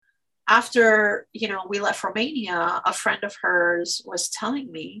After, we left Romania, a friend of hers was telling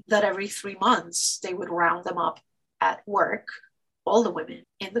me that every 3 months they would round them up at work, all the women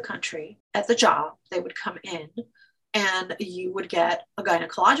in the country at the job. They would come in and you would get a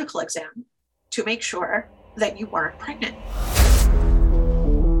gynecological exam to make sure that you weren't pregnant.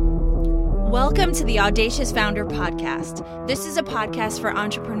 Welcome to the Audacious Founder Podcast. This is a podcast for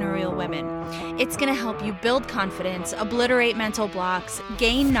entrepreneurial women. It's going to help you build confidence, obliterate mental blocks,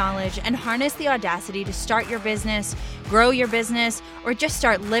 gain knowledge, and harness the audacity to start your business, grow your business, or just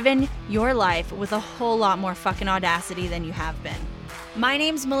start living your life with a whole lot more fucking audacity than you have been. My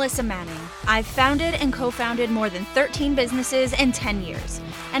name's Melissa Manning. I've founded and co-founded more than 13 businesses in 10 years.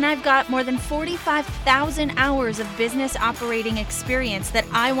 And I've got more than 45,000 hours of business operating experience that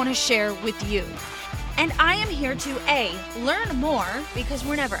I want to share with you. And I am here to A, learn more because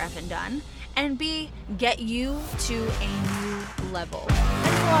we're never effing done, and B, get you to a new level.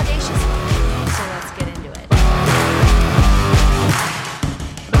 Let's go audacious. So let's get into it.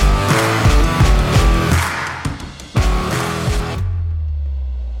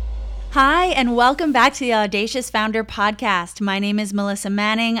 Hi, and welcome back to the Audacious Founder Podcast. My name is Melissa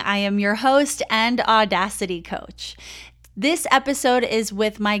Manning. I am your host and Audacity Coach. This episode is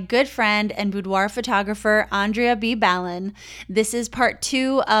with my good friend and boudoir photographer, Andreea B. Ballen. This is part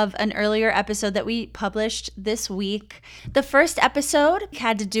 2 of an earlier episode that we published this week. The first episode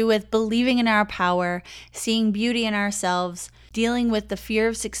had to do with believing in our power, seeing beauty in ourselves, dealing with the fear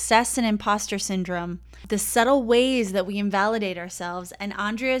of success and imposter syndrome, the subtle ways that we invalidate ourselves, and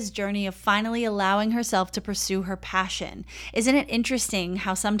Andrea's journey of finally allowing herself to pursue her passion. Isn't it interesting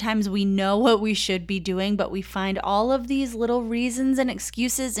how sometimes we know what we should be doing, but we find all of these little reasons and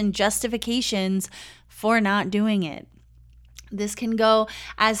excuses and justifications for not doing it? This can go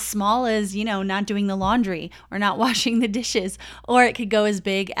as small as, not doing the laundry or not washing the dishes, or it could go as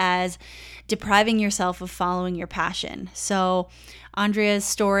big as depriving yourself of following your passion. So Andrea's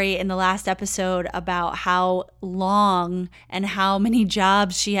story in the last episode about how long and how many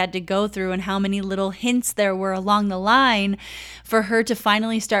jobs she had to go through and how many little hints there were along the line for her to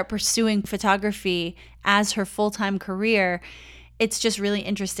finally start pursuing photography as her full-time career. It's just really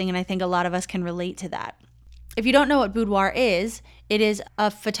interesting, and I think a lot of us can relate to that. If you don't know what boudoir is, it is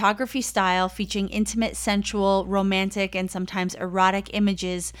a photography style featuring intimate, sensual, romantic, and sometimes erotic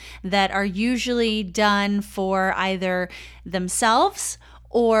images that are usually done for either themselves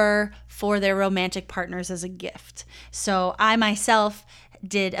or for their romantic partners as a gift. So I myself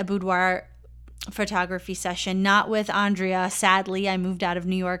did a boudoir photography session, not with Andreea. Sadly, I moved out of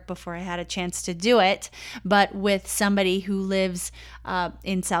New York before I had a chance to do it, but with somebody who lives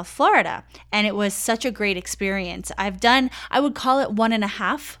in South Florida. And it was such a great experience. I would call it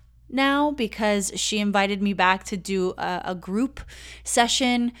 1.5 now, because she invited me back to do a group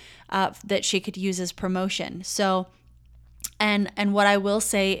session that she could use as promotion. So, and what I will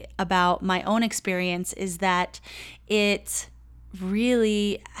say about my own experience is that it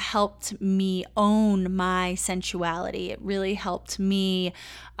really helped me own my sensuality. It really helped me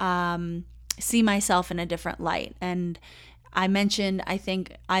see myself in a different light. And I mentioned, I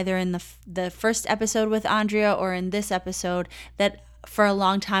think, either in the first episode with Andreea or in this episode, that for a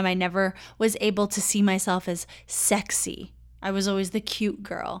long time I never was able to see myself as sexy. I was always the cute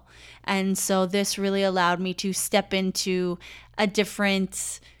girl. And so this really allowed me to step into a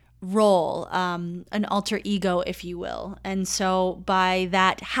different role, an alter ego, if you will. And so by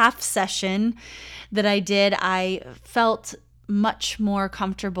that half session that I did, I felt much more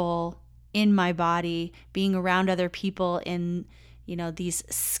comfortable in my body, being around other people in, these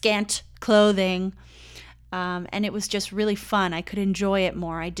scant clothing. And it was just really fun. I could enjoy it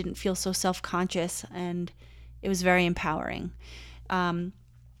more. I didn't feel so self-conscious, and it was very empowering.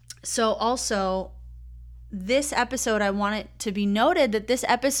 So also, this episode, I want it to be noted that this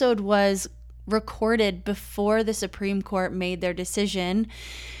episode was recorded before the Supreme Court made their decision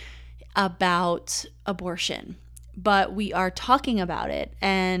about abortion. But we are talking about it,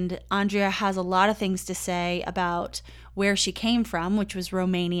 and Andreea has a lot of things to say about where she came from, which was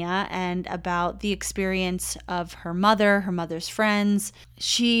Romania, and about the experience of her mother's friends.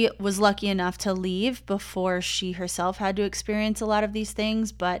 She was lucky enough to leave before she herself had to experience a lot of these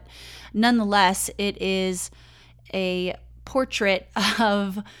things, but nonetheless, it is a portrait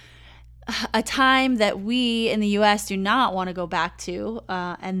of a time that we in the U.S. do not want to go back to,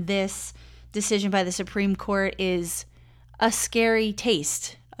 and this decision by the Supreme Court is a scary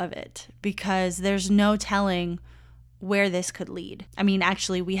taste of it, because there's no telling where this could lead. I mean,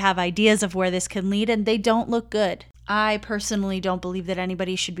 actually, we have ideas of where this can lead, and they don't look good. I personally don't believe that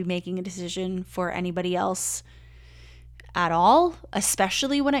anybody should be making a decision for anybody else at all,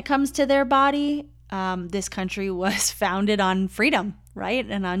 especially when it comes to their body. This country was founded on freedom, right?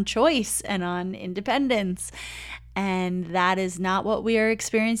 And on choice and on independence. And that is not what we are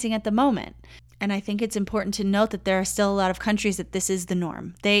experiencing at the moment. And I think it's important to note that there are still a lot of countries that this is the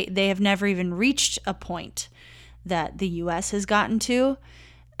norm. They have never even reached a point that the US has gotten to.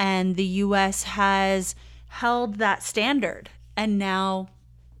 And the US has held that standard. And now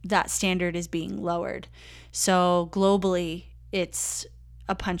that standard is being lowered. So globally, it's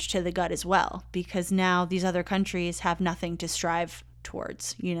a punch to the gut as well, because now these other countries have nothing to strive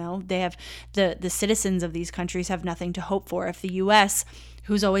towards. They have the citizens of these countries have nothing to hope for. If the US,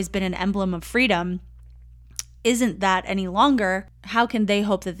 who's always been an emblem of freedom, isn't that any longer, how can they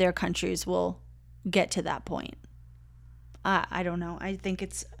hope that their countries will get to that point? I don't know. I think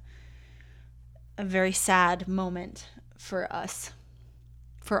it's a very sad moment for us,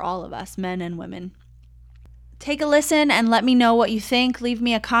 for all of us, men and women. Take a listen and let me know what you think. Leave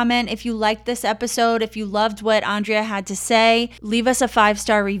me a comment if you liked this episode. If you loved what Andreea had to say, leave us a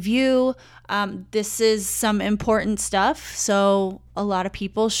 5-star review. This is some important stuff, so a lot of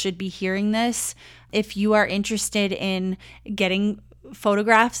people should be hearing this. If you are interested in getting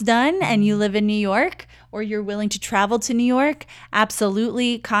photographs done and you live in New York, or you're willing to travel to New York,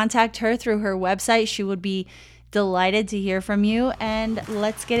 absolutely contact her through her website. She would be delighted to hear from you, and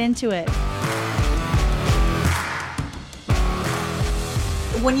let's get into it.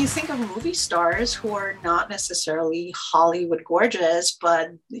 When you think of movie stars who are not necessarily Hollywood gorgeous, but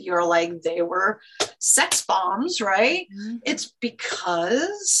you're like, they were sex bombs, right? Mm-hmm. It's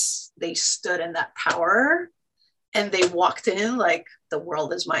because they stood in that power and they walked in like, the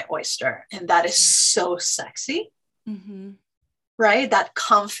world is my oyster. And that is so sexy, mm-hmm. right? That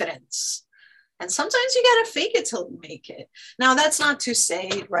confidence. And sometimes you got to fake it till you make it. Now, that's not to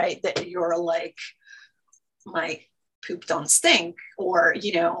say, right, that you're like, my poop don't stink, or,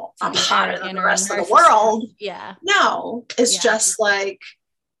 I'm hotter than the rest of the world. Yeah. No, it's just like,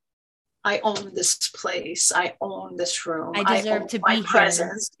 I own this place. I own this room. I deserve to be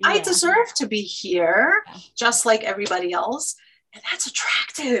presence. Yeah. I deserve to be here, just like everybody else. And that's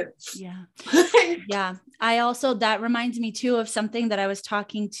attractive. Yeah. Yeah. I also, that reminds me too of something that I was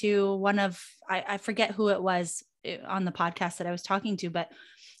talking to one of, I forget who it was on the podcast that I was talking to, but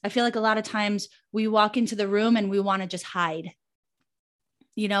I feel like a lot of times we walk into the room and we want to just hide.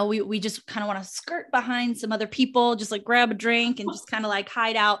 We just kind of want to skirt behind some other people, just like grab a drink and just kind of like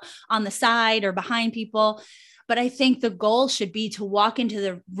hide out on the side or behind people. But I think the goal should be to walk into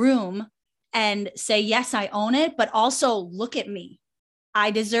the room and say, yes, I own it, but also look at me. I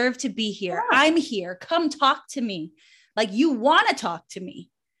deserve to be here. Yeah. I'm here. Come talk to me. Like, you want to talk to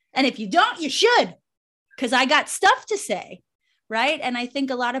me. And if you don't, you should, because I got stuff to say. Right. And I think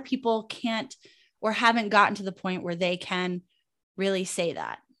a lot of people can't or haven't gotten to the point where they can really say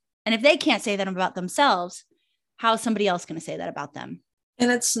that. And if they can't say that about themselves, how is somebody else going to say that about them?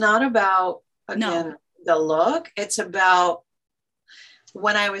 And it's not about, again, the look. It's about,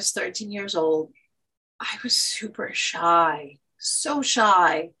 when I was 13 years old, I was super shy, so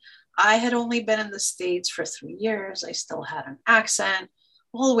shy. I had only been in the States for 3 years. I still had an accent.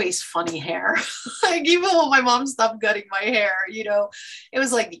 Always funny hair. Like, even when my mom stopped cutting my hair, it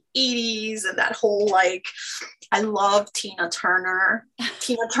was like the 80s and that whole, like, I love Tina Turner.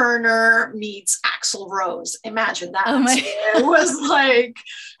 Tina Turner meets Axl Rose. Imagine that. It was like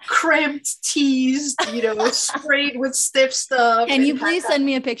crimped, teased, sprayed with stiff stuff. Can you please send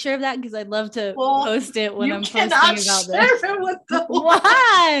me a picture of that? Because I'd love to post it when I'm posting about this.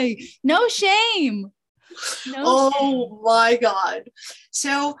 Why? No shame. Shame. My God.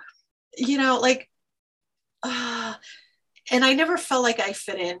 So, and I never felt like I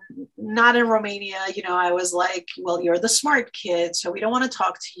fit in, not in Romania. I was like, well, you're the smart kid, so we don't want to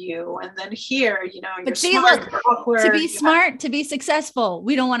talk to you. And then here, you're smart, you're awkward, to be smart, to be successful,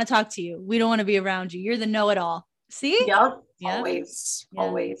 we don't want to talk to you. We don't want to be around you. You're the know-it-all. See? Yep. Always.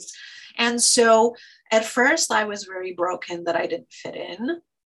 And so at first I was very broken that I didn't fit in.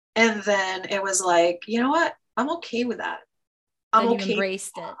 And then it was like, you know what? I'm okay with that. I'm okay. You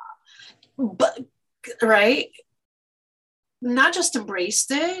embraced it. But, right? Not just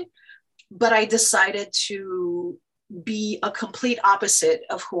embraced it, but I decided to be a complete opposite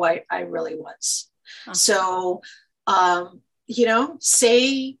of who I really was. Okay. So,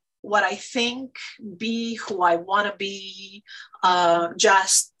 say what I think, be who I want to be,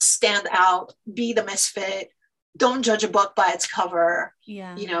 just stand out, be the misfit. Don't judge a book by its cover.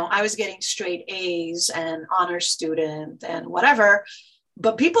 Yeah. I was getting straight A's and honor student and whatever,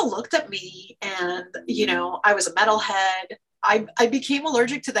 but people looked at me and, I was a metalhead. I became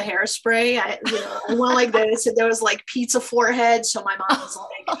allergic to the hairspray. I went like this, and there was like pizza forehead. So my mom was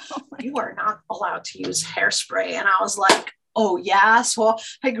like, you are not allowed to use hairspray. And I was like, oh yeah. So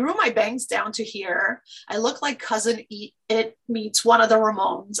I grew my bangs down to here. I look like cousin It meets one of the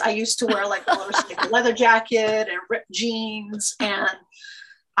Ramones. I used to wear like a leather jacket and ripped jeans, and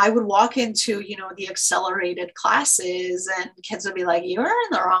I would walk into, the accelerated classes, and kids would be like, you're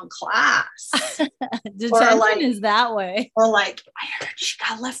in the wrong class. Detention is that way. Or like, I heard she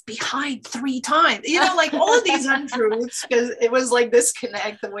got left behind 3 times, like all of these untruths, because it was like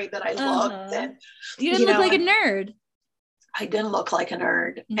disconnect the way that I looked. And you didn't look like a nerd. I didn't look like a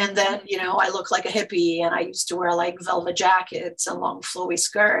nerd. Mm-hmm. And then, I looked like a hippie, and I used to wear like velvet jackets and long flowy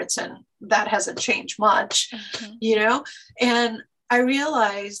skirts, and that hasn't changed much, and I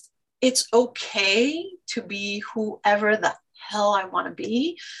realized it's okay to be whoever the hell I want to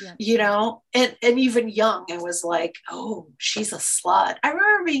be, and even young, I was like, oh, she's a slut. I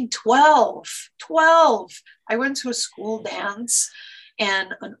remember being 12. I went to a school dance,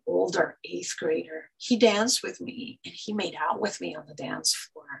 and an older 8th grader, he danced with me, and he made out with me on the dance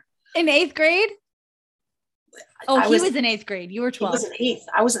floor. In 8th grade? Oh, he was in 8th grade. You were 12. He was in 8th.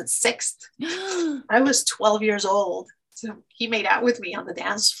 I was in 6th. I was 12 years old. So he made out with me on the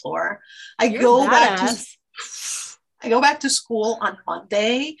dance floor. I go back to school on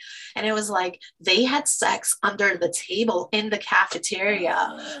Monday, and it was like they had sex under the table in the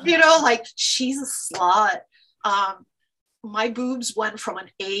cafeteria. Like, she's a slut. My boobs went from an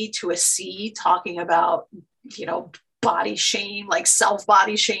A to a C, talking about, body shame, like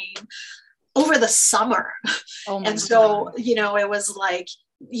self-body shame, over the summer. And so, it was like,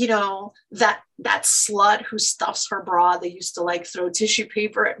 that slut who stuffs her bra, they used to like throw tissue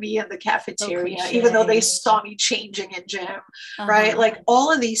paper at me in the cafeteria, even though they saw me changing in gym, right? Like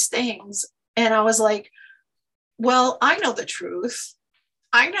all of these things. And I was like, well, I know the truth.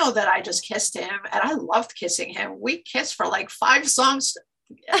 I know that I just kissed him, and I loved kissing him. We kissed for like 5 songs.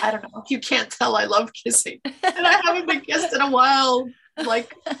 I don't know if you can't tell, I love kissing, and I haven't been kissed in a while.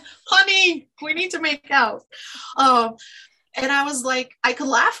 Like, honey, we need to make out. And I was like, I could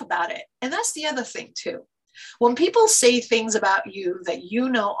laugh about it. And that's the other thing too. When people say things about you that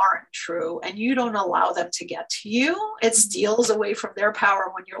aren't true, and you don't allow them to get to you, it steals away from their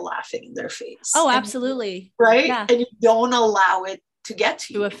power when you're laughing in their face. Oh, absolutely. Right? Yeah. And you don't allow it to get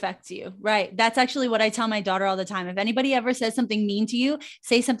to you. To affect you. Right. That's actually what I tell my daughter all the time. If anybody ever says something mean to you,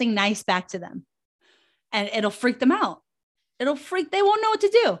 say something nice back to them, and it'll freak them out. They won't know what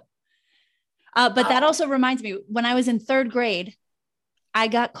to do. But that also reminds me, when I was in 3rd grade, I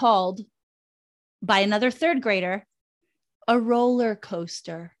got called by another 3rd grader a roller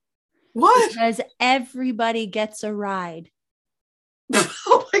coaster. What? Because everybody gets a ride. In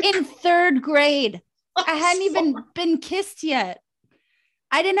 3rd grade. I hadn't even been kissed yet.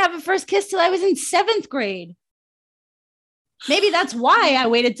 I didn't have a first kiss till I was in 7th grade. Maybe that's why I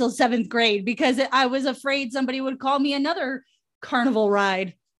waited till 7th grade, because I was afraid somebody would call me another carnival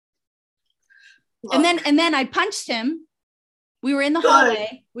ride. And then I punched him. We were in the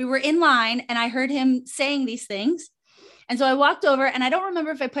hallway. We were in line, and I heard him saying these things. And so I walked over, and I don't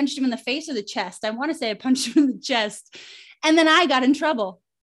remember if I punched him in the face or the chest. I want to say I punched him in the chest. And then I got in trouble.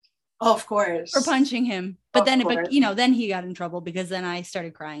 Oh, of course. For punching him. But then he got in trouble, because then I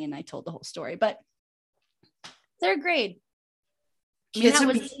started crying and I told the whole story. But 3rd grade. That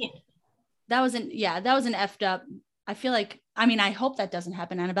was an effed up. I feel like, I hope that doesn't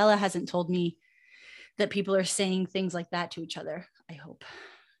happen. Annabella hasn't told me that people are saying things like that to each other. I hope.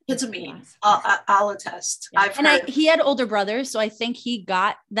 It's mean. I'll attest. Yeah. He had older brothers, so I think he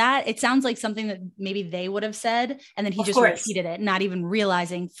got that. It sounds like something that maybe they would have said, and then he just repeated it, not even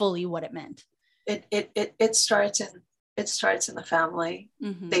realizing fully what it meant. It starts in the family.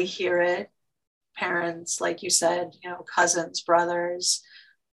 Mm-hmm. They hear it. Parents, like you said, cousins, brothers.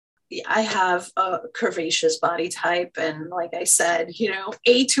 I have a curvaceous body type, and like I said,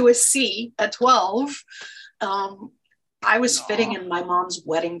 A to a C at 12. I was fitting in my mom's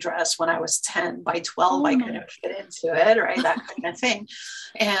wedding dress when I was 10. By 12, I couldn't fit into it, right? That kind of thing.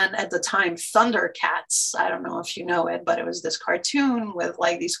 And at the time, Thundercats, I don't know if you know it, but it was this cartoon with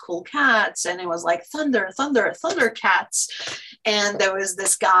like these cool cats. And it was like Thundercats. And there was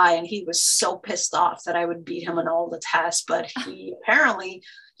this guy, and he was so pissed off that I would beat him on all the tests. But he apparently,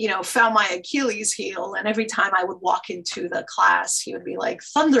 found my Achilles heel. And every time I would walk into the class, he would be like,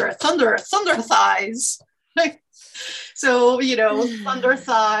 thunder thighs. So, thunder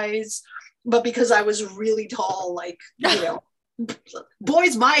thighs, but because I was really tall, like,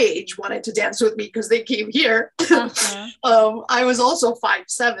 boys my age wanted to dance with me because they came here. I was also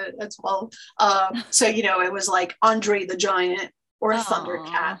 5'7" as well. So, it was like Andre the Giant or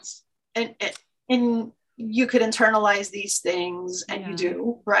Thundercats. And you could internalize these things, and you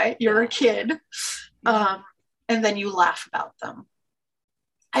do, right? You're a kid. And then you laugh about them.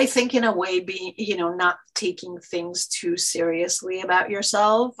 I think in a way being, not taking things too seriously about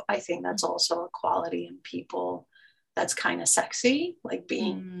yourself. I think that's also a quality in people that's kind of sexy, like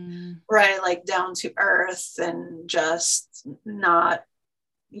being right, like down to earth and just not,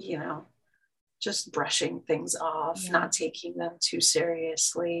 just brushing things off, not taking them too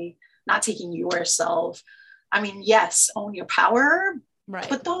seriously, not taking yourself. I mean, yes, own your power, right?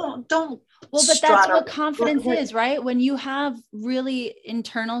 But don't. Well, but that's what confidence is, right? When you have really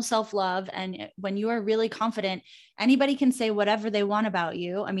internal self-love and when you are really confident, anybody can say whatever they want about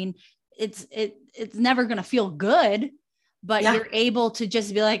you. I mean, it's never going to feel good, but you're able to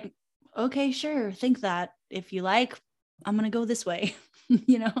just be like, okay, sure. Think that if you like, I'm going to go this way,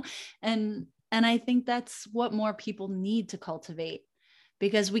 and I think that's what more people need to cultivate,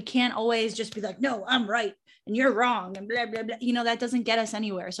 because we can't always just be like, no, I'm right and you're wrong and blah, blah, blah. That doesn't get us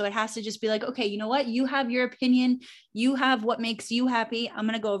anywhere. So it has to just be like, okay, you know what? You have your opinion. You have what makes you happy. I'm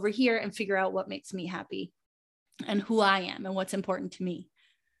going to go over here and figure out what makes me happy and who I am and what's important to me.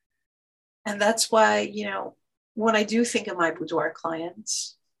 And that's why, when I do think of my boudoir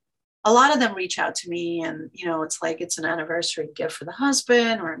clients, a lot of them reach out to me and, it's like, it's an anniversary gift for the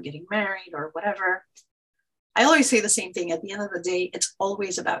husband, or I'm getting married or whatever. I always say the same thing. At the end of the day, it's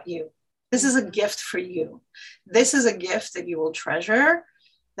always about you. This is a gift for you. This is a gift that you will treasure.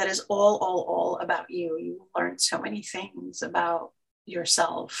 That is all about you. You will learn so many things about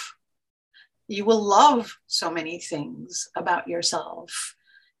yourself. You will love so many things about yourself.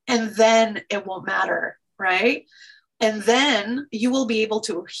 And then it won't matter, right? And then you will be able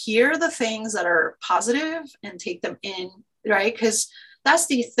to hear the things that are positive and take them in, right? Because that's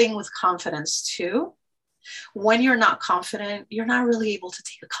the thing with confidence too. When you're not confident, you're not really able to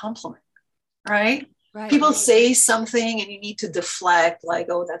take a compliment, right? People say something and you need to deflect, like,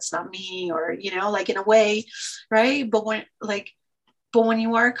 oh, that's not me, or, like in a way, right? But when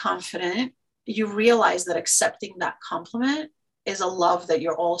you are confident, you realize that accepting that compliment is a love that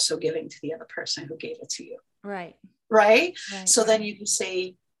you're also giving to the other person who gave it to you. Right. So then you can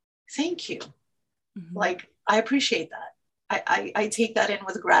say, thank you. Mm-hmm. Like, I appreciate that. I take that in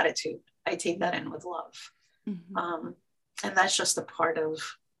with gratitude. I take that in with love. Mm-hmm. And that's just a part of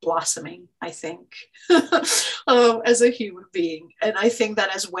blossoming, I think, as a human being. And I think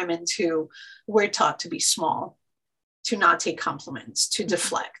that as women too, we're taught to be small, to not take compliments, to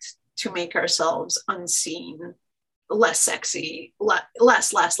deflect, to make ourselves unseen, less sexy,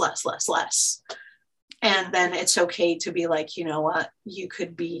 less. And then it's okay to be like, you know what, you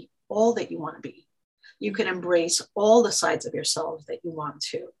could be all that you want to be. You can embrace all the sides of yourself that you want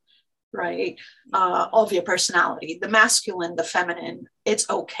to, right? Of your personality, the masculine, the feminine, it's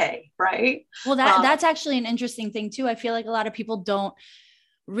okay, right? Well, that's actually an interesting thing too. I feel like a lot of people don't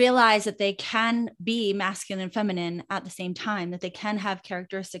realize that they can be masculine and feminine at the same time, that they can have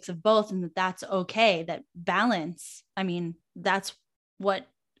characteristics of both, and that that's okay, that balance. I mean, that's what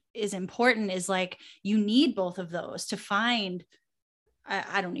is important, is like, you need both of those to find,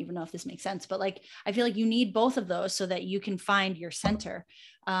 I don't even know if this makes sense, but like, I feel like you need both of those so that you can find your center.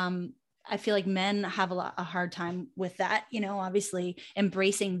 I feel like men have a hard time with that, obviously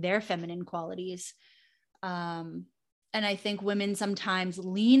embracing their feminine qualities. And I think women sometimes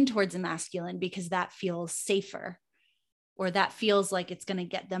lean towards the masculine because that feels safer, or that feels like it's going to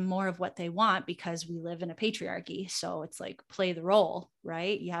get them more of what they want, because we live in a patriarchy. So it's like, play the role,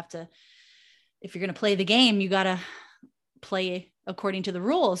 right? You have to, if you're going to play the game, you got to play according to the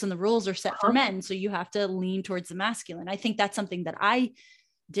rules, and the rules are set for men. So you have to lean towards the masculine. I think that's something that I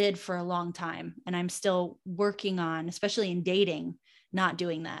did for a long time, and I'm still working on, especially in dating, not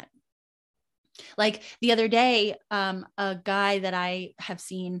doing that. Like the other day, a guy that I have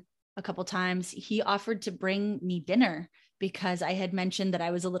seen a couple times, he offered to bring me dinner because I had mentioned that I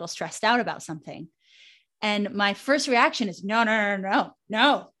was a little stressed out about something. And my first reaction is, no,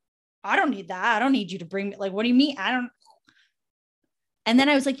 I don't need that. I don't need you to bring me. Like, what do you mean? And then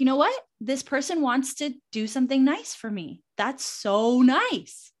I was like, you know what? This person wants to do something nice for me. That's so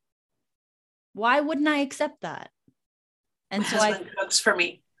nice. Why wouldn't I accept that? And so husband cooks for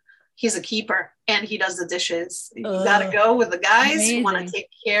me. He's a keeper and he does the dishes. You got to go with the guys who want to take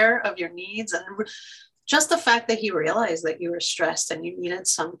care of your needs. And just the fact that he realized that you were stressed and you needed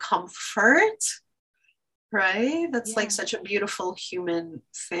some comfort, right? That's like such a beautiful human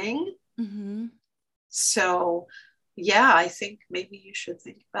thing. Mm-hmm. So yeah, I think maybe you should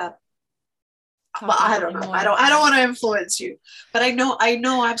think about, well, Talking I to don't him know. more. I don't want to influence you, but I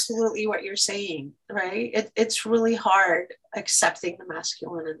know absolutely what you're saying, right? It's really hard accepting the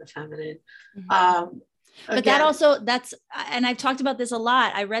masculine and the feminine. Mhm. Um, But that again, also, and I've talked about this a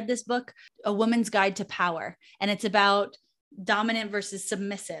lot. I read this book, A Woman's Guide to Power, and it's about dominant versus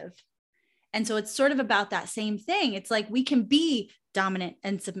submissive. And so it's sort of about that same thing. It's like we can be dominant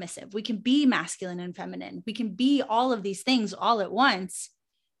and submissive. We can be masculine and feminine. We can be all of these things all at once.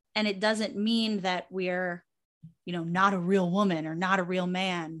 And it doesn't mean that we're, not a real woman or not a real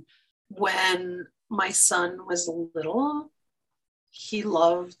man. when my son was little, he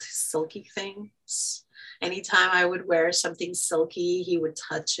loved silky things. Anytime I would wear something silky, he would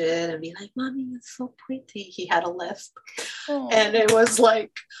touch it and be like, Mommy, it's so pretty. He had a lisp. And it was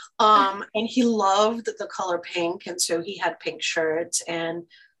like, and he loved the color pink. And so he had pink shirts. And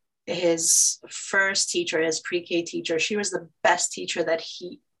his first teacher, his pre-K teacher, she was the best teacher that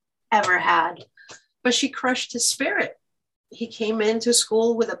he ever had. But she crushed his spirit. He came into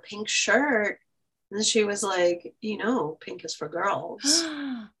school with a pink shirt. And she was like, pink is for girls.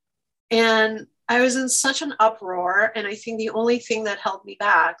 And I was in such an uproar. And I think the only thing that held me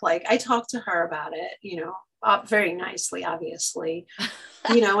back, like I talked to her about it, very nicely, obviously,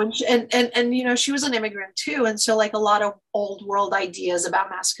 and she was an immigrant too. And so like a lot of old world ideas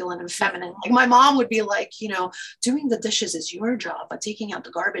about masculine and feminine, like my mom would be like, doing the dishes is your job, but taking out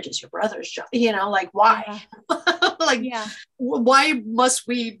the garbage is your brother's job, like why? Like, why must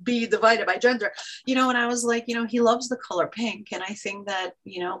we be divided by gender? And I was like, he loves the color pink. And I think that,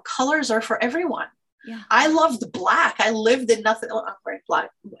 colors are for everyone. Yeah. I loved black. I lived in nothing. I'm wearing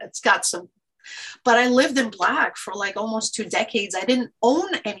black. It's got some, but I lived in black for like almost 2 decades. I didn't own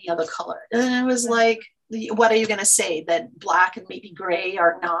any other color. And it was like, what are you going to say, that black and maybe gray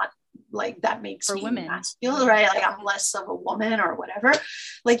are not, like that makes for me women masculine, right? Like I'm less of a woman or whatever.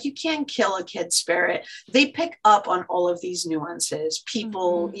 Like you can't kill a kid's spirit. They pick up on all of these nuances.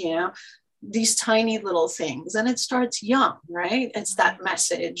 People, these tiny little things, and it starts young, right? It's that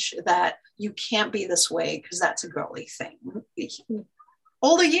message that you can't be this way because that's a girly thing.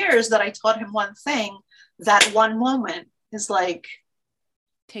 All the years that I taught him one thing, that one moment is like,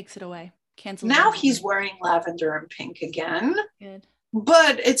 takes it away. Cancels. Now he's wearing lavender and pink again. Good.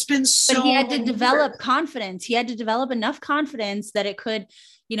 But it's been so. But he had to develop confidence. He had to develop enough confidence that it could,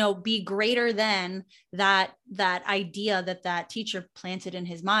 be greater than that idea that teacher planted in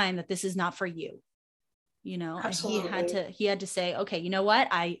his mind that this is not for you. Absolutely. And he had to say, okay, you know what?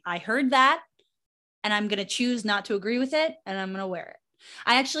 I heard that, and I'm going to choose not to agree with it, and I'm going to wear it.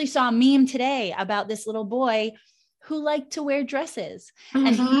 I actually saw a meme today about this little boy who liked to wear dresses.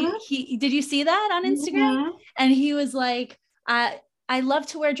 And he did you see that on Instagram? And he was like, I love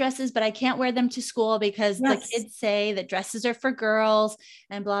to wear dresses, but I can't wear them to school because the kids say that dresses are for girls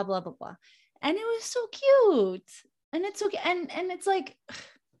and blah, blah, blah, blah. And it was so cute. And it's okay. And it's like,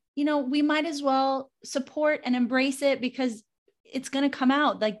 we might as well support and embrace it because it's going to come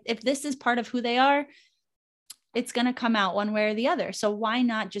out. Like if this is part of who they are, it's going to come out one way or the other. So why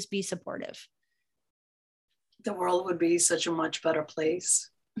not just be supportive? The world would be such a much better place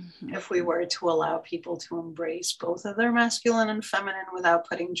if we were to allow people to embrace both of their masculine and feminine without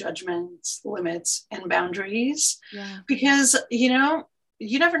putting judgments, limits, and boundaries. Because, you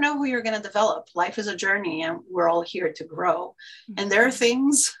never know who you're going to develop. Life is a journey and we're all here to grow. And there are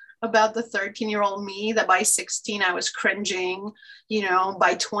things about the 13-year-old me that by 16 I was cringing,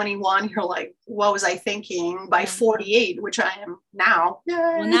 by 21 you're like, what was I thinking? By 48, which I am now.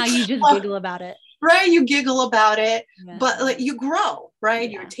 Well, now you just giggle about it. Right, you giggle about it, but like you grow, right?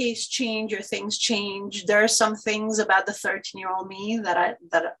 Your tastes change, your things change. There are some things about the 13-year-old me that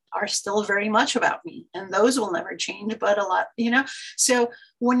are still very much about me, and those will never change. But a lot, So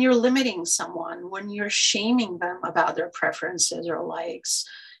when you're limiting someone, when you're shaming them about their preferences or likes,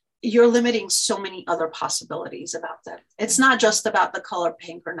 you're limiting so many other possibilities about them. It's not just about the color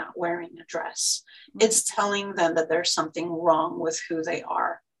pink or not wearing a dress. It's telling them that there's something wrong with who they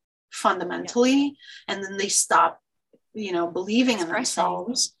are fundamentally, and then they stop believing in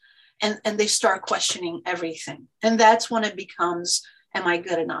themselves, and they start questioning everything. And that's when it becomes, am I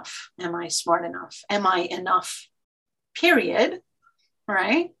good enough? Am I smart enough? Am I enough? Period.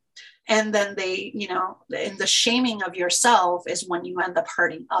 Right? And then they, in the shaming of yourself is when you end up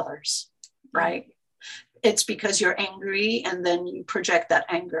hurting others, right? It's because you're angry and then you project that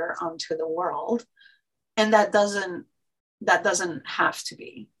anger onto the world, and that doesn't have to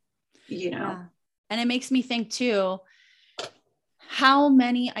be. And it makes me think too, how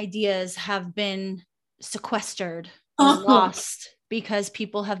many ideas have been sequestered or lost because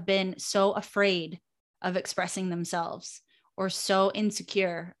people have been so afraid of expressing themselves, or so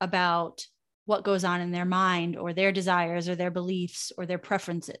insecure about what goes on in their mind or their desires or their beliefs or their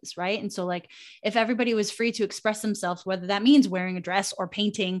preferences, right? And so like if everybody was free to express themselves, whether that means wearing a dress or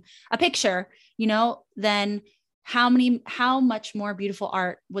painting a picture, then how much more beautiful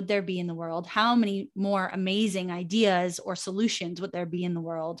art would there be in the world? How many more amazing ideas or solutions would there be in the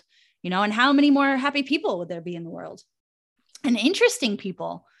world? And how many more happy people would there be in the world? And interesting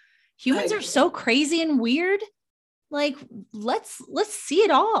people. Humans are so crazy and weird. Like, let's see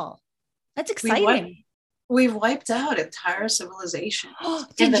it all. That's exciting. We've wiped out entire civilizations.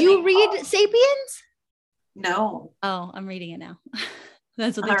 Did you read *Sapiens*? No. Oh, I'm reading it now.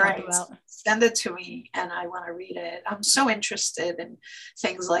 That's what they talk about. Send it to me and I want to read it. I'm so interested in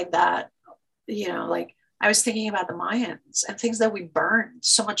things like that. Like I was thinking about the Mayans and things that we burned,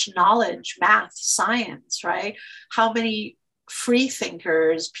 so much knowledge, math, science, right? How many free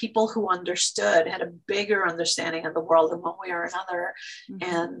thinkers, people who understood, had a bigger understanding of the world in one way or another.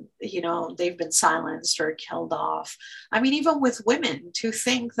 And, they've been silenced or killed off. I mean, even with women, to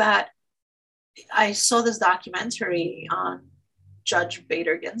think that I saw this documentary on Judge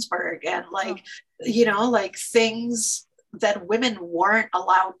Bader Ginsburg and like things that women weren't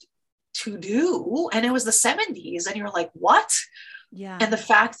allowed to do. And it was the 70s and you're like, what? Yeah. And the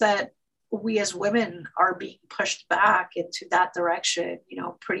fact that we as women are being pushed back into that direction,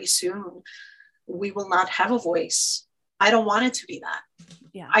 pretty soon we will not have a voice. I don't want it to be that.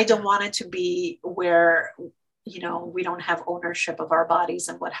 Yeah. I don't want it to be where, we don't have ownership of our bodies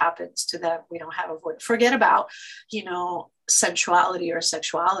and what happens to them. We don't have a voice. Forget about, sensuality or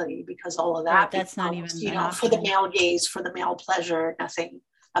sexuality, because all of that, right, that's not even, for the male gaze, for the male pleasure, nothing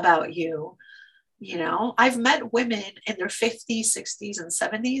about you. I've met women in their 50s, 60s, and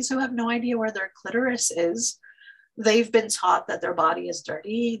 70s who have no idea where their clitoris is. They've been taught that their body is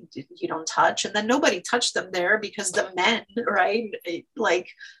dirty, you don't touch, and then nobody touched them there because the men, right? Like,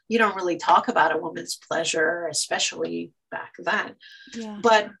 you don't really talk about a woman's pleasure, especially back then. Yeah.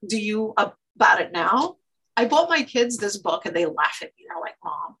 But do you about it now? I bought my kids this book and they laugh at me. They're like,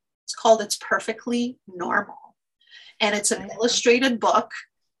 Mom, it's called It's Perfectly Normal. And it's an illustrated book.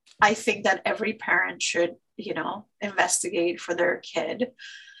 I think that every parent should, investigate for their kid.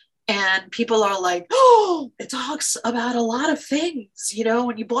 And people are like, oh, it talks about a lot of things,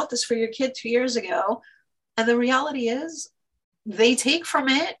 when you bought this for your kid 2 years ago. And the reality is they take from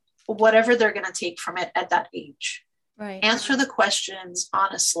it whatever they're going to take from it at that age. Right. Answer the questions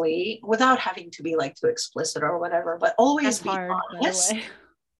honestly, without having to be like too explicit or whatever, but always be honest.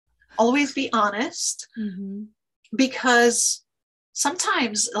 Always be honest. Mm-hmm. Because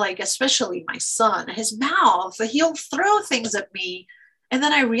sometimes, like, especially my son, his mouth, he'll throw things at me. And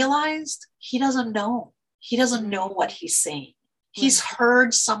then I realized he doesn't know. He doesn't know what he's saying. He's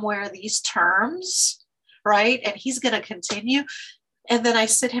heard somewhere these terms, right? And he's going to continue. And then I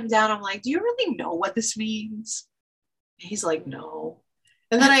sit him down. I'm like, do you really know what this means? And he's like, no.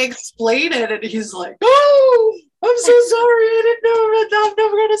 And then I explain it and he's like, oh, I'm so sorry. I didn't know. I'm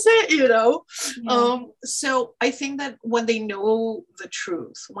never going to say it, Yeah. So I think that when they know the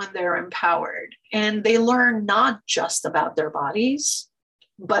truth, when they're empowered and they learn not just about their bodies,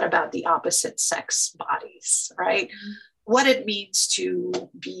 but about the opposite sex bodies, right? Mm-hmm. What it means to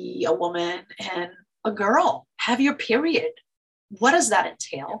be a woman and a girl, have your period. What does that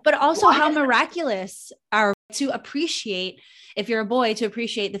entail? But also how miraculous are to appreciate, if you're a boy, to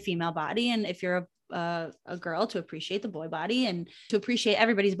appreciate the female body, and if you're a girl, to appreciate the boy body and to appreciate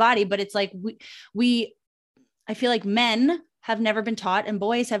everybody's body. But it's like I feel like men have never been taught and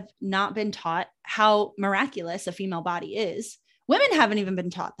boys have not been taught how miraculous a female body is. Women haven't even been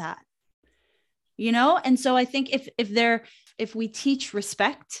taught that, And so I think if we teach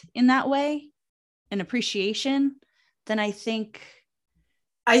respect in that way and appreciation, then I think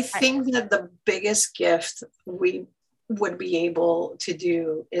that the biggest gift we would be able to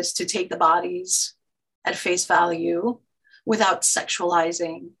do is to take the bodies at face value without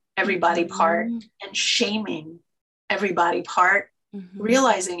sexualizing every body part and shaming every body part,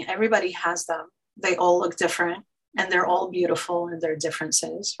 realizing everybody has them. They all look different and they're all beautiful in their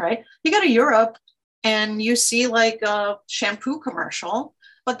differences, right? You go to Europe and you see like a shampoo commercial,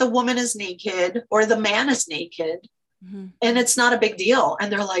 but the woman is naked or the man is naked. Mm-hmm. And it's not a big deal.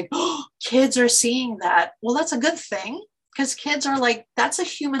 And they're like, oh, kids are seeing that. Well, that's a good thing because kids are like, that's a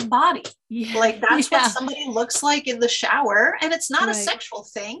human body. Yeah. Like that's what somebody looks like in the shower. And it's not a sexual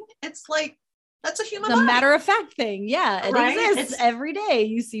thing. It's like, that's a human body. The matter of fact thing. Yeah. It exists every day.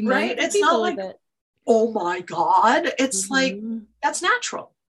 You see it's not like, with it. Oh my God. It's like, that's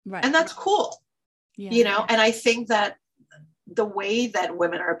natural. Right. And that's cool. Yeah. And I think that the way that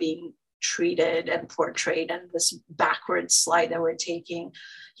women are being treated and portrayed, and this backward slide that we're taking.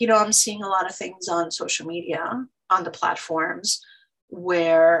 I'm seeing a lot of things on social media, on the platforms,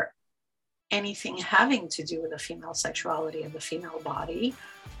 where anything having to do with the female sexuality and the female body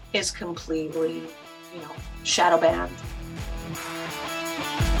is completely, shadow banned.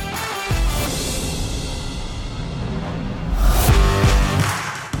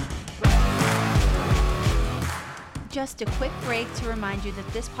 Just a quick break to remind you that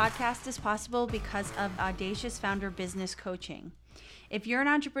this podcast is possible because of Audacious Founder Business Coaching. If you're an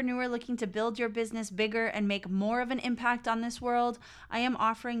entrepreneur looking to build your business bigger and make more of an impact on this world, I am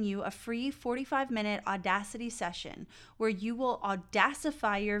offering you a free 45-minute Audacity session where you will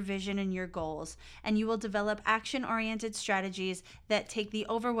audacify your vision and your goals, and you will develop action-oriented strategies that take the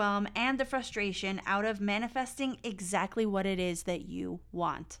overwhelm and the frustration out of manifesting exactly what it is that you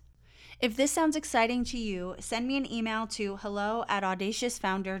want. If this sounds exciting to you, send me an email to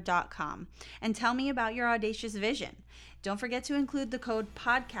hello@audaciousfounder.com and tell me about your audacious vision. Don't forget to include the code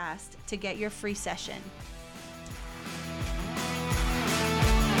PODCAST to get your free session.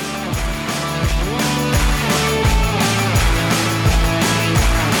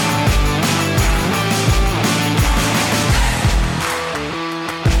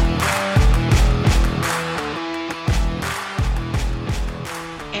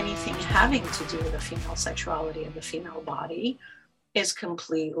 Having to do with the female sexuality and the female body is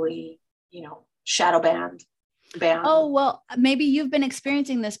completely, shadow banned. Oh, well, maybe you've been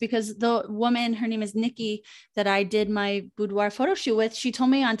experiencing this because the woman, her name is Nikki, that I did my boudoir photo shoot with, she told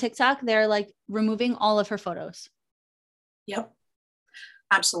me on TikTok, they're like removing all of her photos. Yep,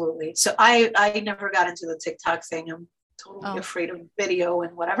 absolutely. So I never got into the TikTok thing. I'm totally afraid of video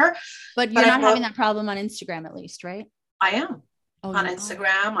and whatever. But you're not having that problem on Instagram, at least, right? I am. On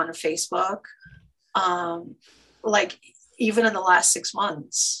Instagram, on Facebook, like even in the last 6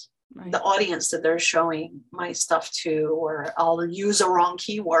 months, right, the audience that they're showing my stuff to, or I'll use a wrong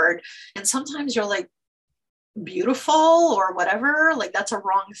keyword. And sometimes you're like, beautiful or whatever, like that's a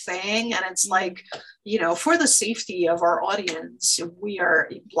wrong thing. And it's like, for the safety of our audience, we are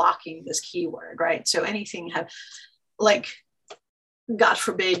blocking this keyword, right? So anything God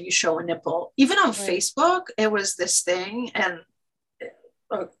forbid you show a nipple. Even on Facebook, it was this thing, and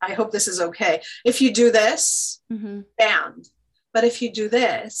I hope this is okay. If you do this, banned. But if you do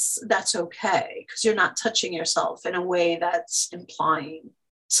this, that's okay, because you're not touching yourself in a way that's implying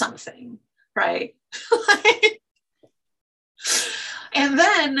something, right? And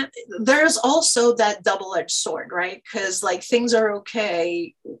then there's also that double-edged sword, right? Because things are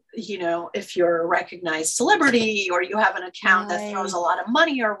okay, if you're a recognized celebrity or you have an account that throws a lot of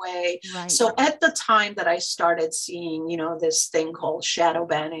money your way. Right. So at the time that I started seeing, this thing called shadow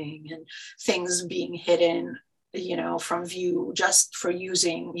banning and things being hidden, from view just for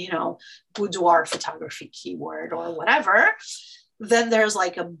using, boudoir photography keyword or whatever, then there's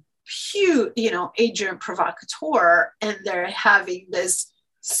like a huge, agent provocateur, and they're having this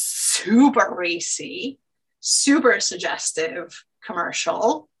super racy, super suggestive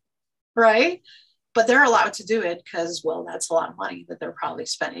commercial, right? But they're allowed to do it because, well, that's a lot of money that they're probably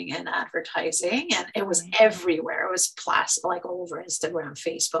spending in advertising. And it was everywhere. It was plastic, like all over Instagram,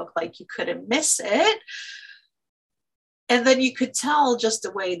 Facebook, like you couldn't miss it. And then you could tell just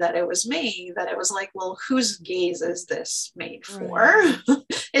the way that it was made, that it was like, well, whose gaze is this made for? Right.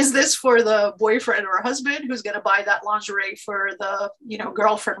 Is this for the boyfriend or husband who's going to buy that lingerie for the,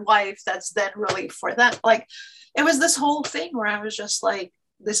 girlfriend, wife? That's then really for them. Like, it was this whole thing where I was just like,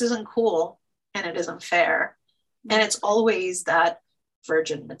 this isn't cool and it isn't fair. And it's always that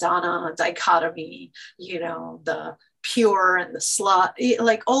Virgin Madonna dichotomy, the pure and the slut,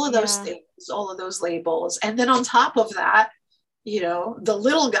 like all of those things, all of those labels. And then on top of that, the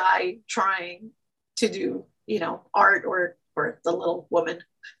little guy trying to do, art, or the little woman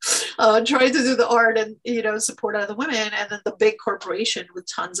trying to do the art and, support other women. And then the big corporation with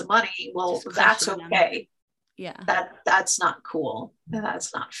tons of money. Well, that's okay. Yeah. That's not cool.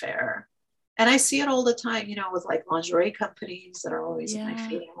 That's not fair. And I see it all the time, with like lingerie companies that are always in my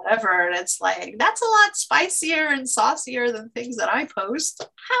feed and whatever. And it's like, that's a lot spicier and saucier than things that I post.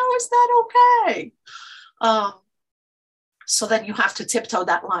 How is that okay? So then you have to tiptoe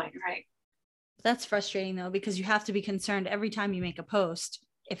that line, right? That's frustrating though, because you have to be concerned every time you make a post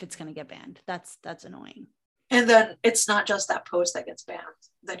if it's going to get banned. That's annoying. And then it's not just that post that gets banned.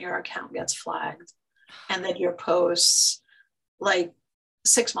 Then your account gets flagged. And then your posts, like,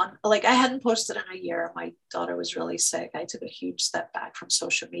 6 months, like I hadn't posted in a year. My daughter was really sick. I took a huge step back from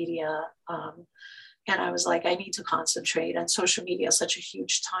social media. And I was like, I need to concentrate. And social media is such a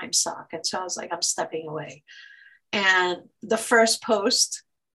huge time suck. And so I was like, I'm stepping away. And the first post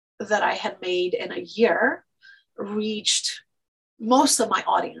that I had made in a year reached most of my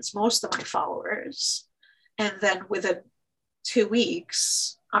audience, most of my followers. And then within 2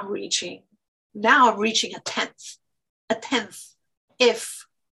 weeks, I'm reaching a tenth, if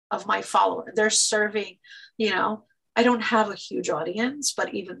of my followers. They're serving, I don't have a huge audience,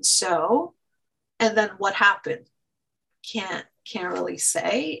 but even so. And then what happened? Can't really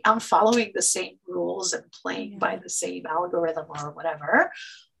say. I'm following the same rules and playing by the same algorithm or whatever.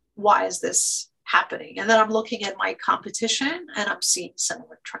 Why is this happening? And then I'm looking at my competition and I'm seeing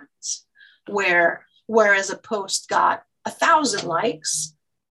similar trends whereas a post got 1,000 likes,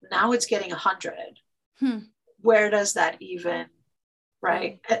 now it's getting 100. Where does that even,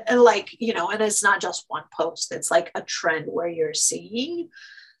 right? And like, and it's not just one post. It's like a trend where you're seeing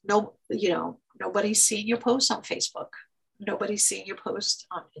nobody's seeing your post on Facebook. Nobody's seeing your post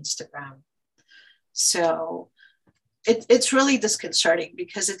on Instagram. So it's really disconcerting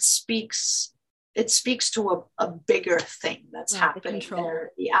because it speaks to a bigger thing that's happening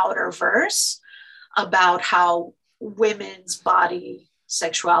there, the outer verse, about how women's body,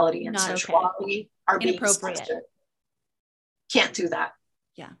 sexuality, and sensuality are being censored. Can't do that.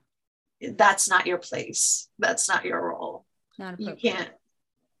 Yeah. That's not your place. That's not your role. You can't,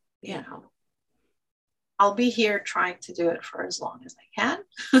 I'll be here trying to do it for as long as I can.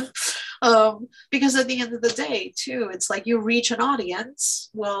 Because at the end of the day, too, it's like you reach an audience.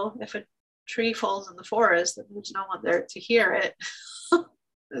 Well, if a tree falls in the forest, then there's no one there to hear it.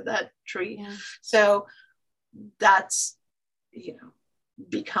 That tree. Yeah. So that's,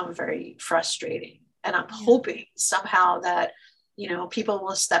 become very frustrating. And I'm hoping somehow that, people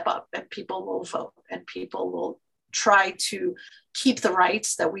will step up and people will vote and people will try to keep the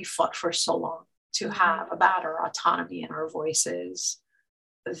rights that we fought for so long to have about our autonomy and our voices,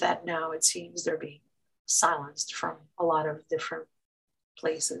 that now it seems they're being silenced from a lot of different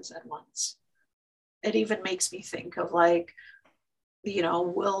places at once. It even makes me think of like,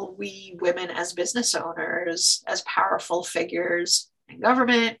 will we women as business owners, as powerful figures in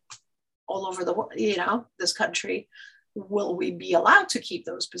government all over the world, this country, will we be allowed to keep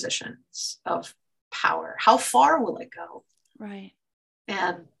those positions of power? How far will it go? Right.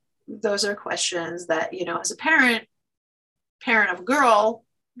 And those are questions that, as a parent of a girl,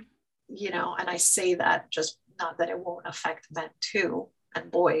 and I say that just not that it won't affect men too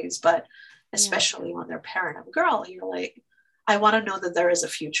and boys, but especially when they're parent of a girl, you're like, I want to know that there is a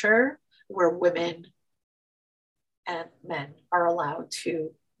future where women and men are allowed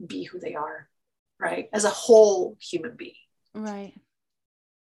to be who they are, right? As a whole human being. Right.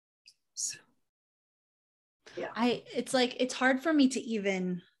 So, yeah. It's like, it's hard for me to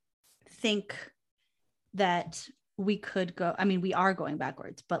even think that we could go, I mean, we are going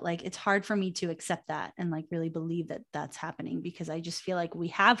backwards, but like, it's hard for me to accept that and like really believe that that's happening, because I just feel like we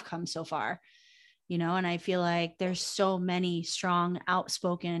have come so far, and I feel like there's so many strong,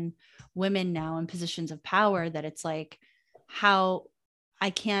 outspoken women now in positions of power that it's like, how I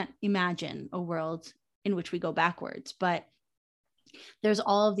can't imagine a world in which we go backwards, but there's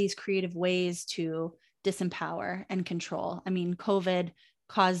all of these creative ways to disempower and control. I mean, COVID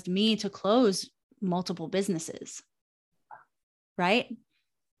caused me to close multiple businesses, right?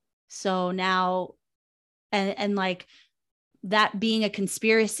 So now, and like that being a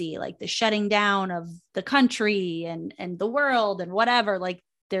conspiracy, like the shutting down of the country and the world and whatever, like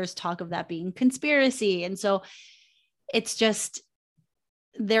there's talk of that being conspiracy. And so it's just,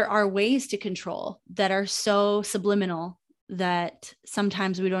 there are ways to control that are so subliminal that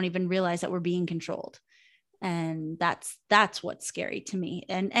sometimes we don't even realize that we're being controlled. And that's what's scary to me.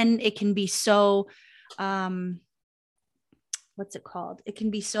 And it can be so, what's it called? It can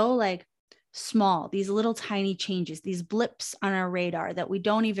be so like small, these little tiny changes, these blips on our radar that we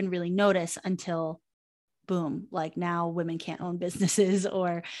don't even really notice until boom, like now women can't own businesses,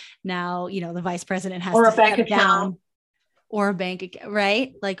 or now, the vice president has to step down, or a bank account,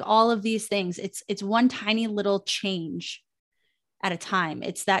 right? Like all of these things, it's one tiny little change at a time.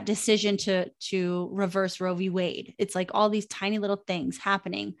 It's that decision to reverse Roe v. Wade. It's like all these tiny little things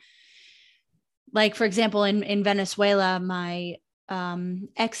happening. Like, for example, in Venezuela, my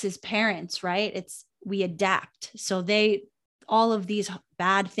ex's parents, right? We adapt. So all of these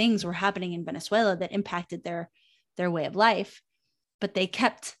bad things were happening in Venezuela that impacted their way of life, but they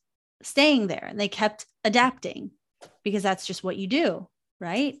kept staying there and they kept adapting, because that's just what you do,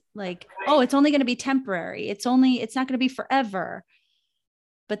 right? Like, oh, it's only going to be temporary. It's not going to be forever.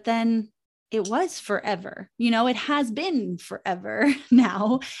 But then it was forever, it has been forever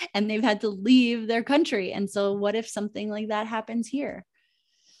now, and they've had to leave their country. And so what if something like that happens here?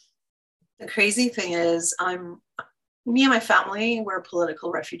 The crazy thing is Me and my family were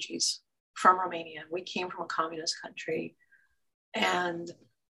political refugees from Romania. We came from a communist country. And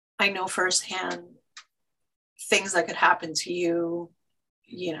I know firsthand things that could happen to you,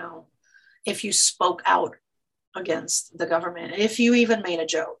 you know, if you spoke out against the government, if you even made a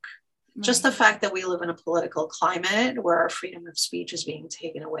joke. Right. Just the fact that we live in a political climate where our freedom of speech is being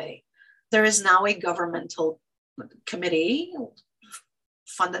taken away. There is now a governmental committee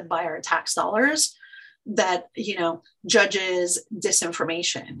funded by our tax dollars that, judges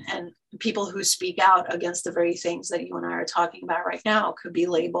disinformation, and people who speak out against the very things that you and I are talking about right now could be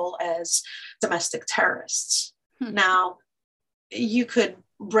labeled as domestic terrorists. Now, you could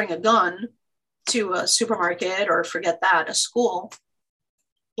bring a gun to a supermarket, or forget that, a school,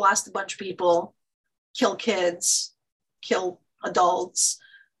 blast a bunch of people, kill kids, kill adults,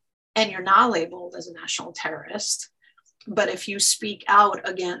 and you're not labeled as a national terrorist. But if you speak out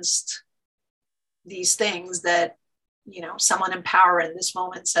against these things that, someone in power in this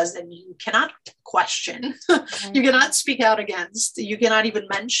moment says that you cannot question, you cannot speak out against, you cannot even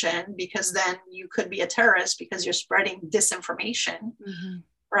mention, because then you could be a terrorist because you're spreading disinformation,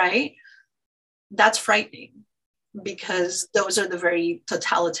 right? That's frightening, because those are the very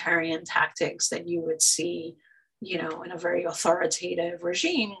totalitarian tactics that you would see, in a very authoritative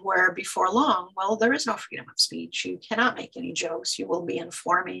regime, where before long, well, there is no freedom of speech. You cannot make any jokes. You will be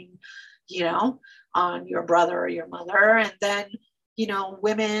informing, on your brother or your mother. And then,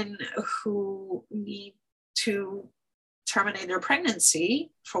 women who need to terminate their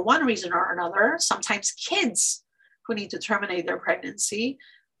pregnancy for one reason or another, sometimes kids who need to terminate their pregnancy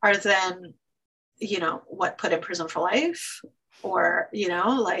are then, put in prison for life, or,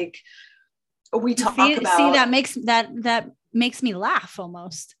 like we talk about. That makes me laugh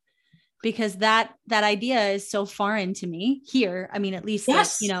almost, because that idea is so foreign to me here. I mean, at least,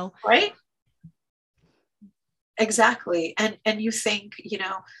 yes, right. Exactly. And you think,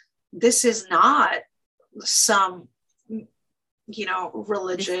 this is not some,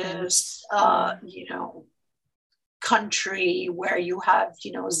 religious, country where you have,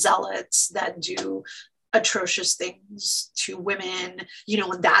 zealots that do atrocious things to women,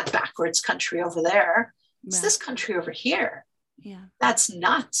 in that backwards country over there. It's this country over here. Yeah. That's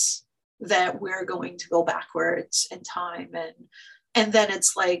nuts that we're going to go backwards in time. And then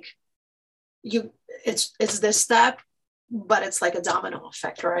it's like, it's this step, but it's like a domino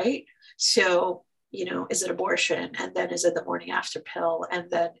effect, right? So, is it abortion? And then is it the morning after pill? And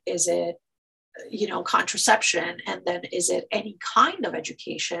then is it, contraception? And then is it any kind of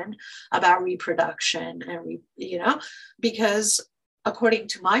education about reproduction and, because according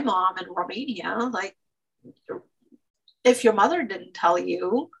to my mom in Romania, like, if your mother didn't tell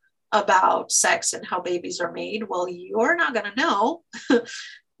you about sex and how babies are made, well, you're not going to know.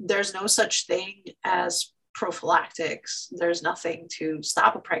 There's no such thing as prophylactics. There's nothing to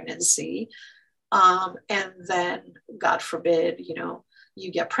stop a pregnancy. And then, God forbid,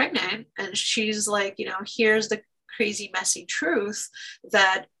 you get pregnant, and she's like, here's the crazy, messy truth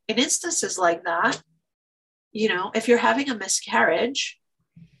that in instances like that, if you're having a miscarriage,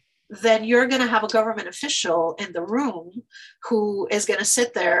 then you're going to have a government official in the room who is going to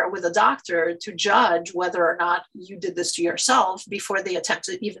sit there with a doctor to judge whether or not you did this to yourself before they attempt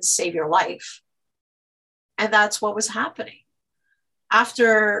to even save your life. And that's what was happening.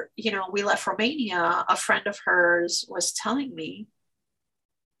 After, we left Romania, a friend of hers was telling me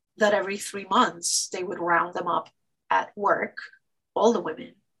that every 3 months they would round them up at work, all the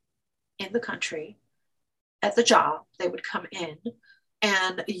women in the country, at the job. They would come in,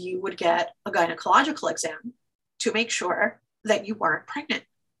 and you would get a gynecological exam to make sure that you weren't pregnant.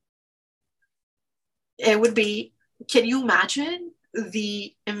 It would be, can you imagine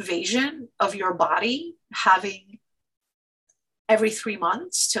the invasion of your body, having every 3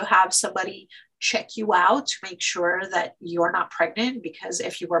 months to have somebody check you out to make sure that you're not pregnant? Because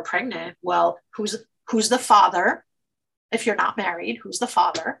if you were pregnant, well, who's the father? If you're not married, who's the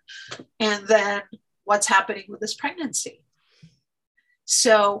father? And then what's happening with this pregnancy?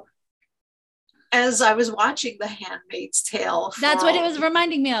 So as I was watching The Handmaid's Tale, that's what it was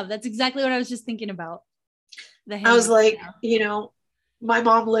reminding me of. That's exactly what I was just thinking about. I was like, my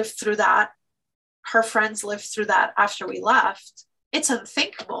mom lived through that. Her friends lived through that after we left. It's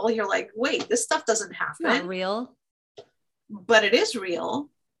unthinkable. You're like, wait, this stuff doesn't happen. It's not real. But it is real.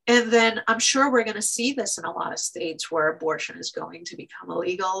 And then I'm sure we're going to see this in a lot of states where abortion is going to become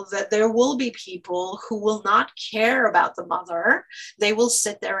illegal, that there will be people who will not care about the mother. They will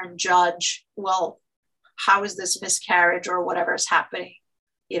sit there and judge, well, how is this miscarriage or whatever is happening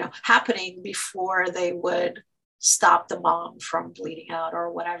before they would stop the mom from bleeding out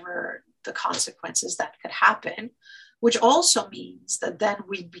or whatever the consequences that could happen. which also means that then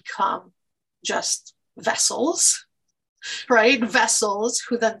we become just vessels, right? Vessels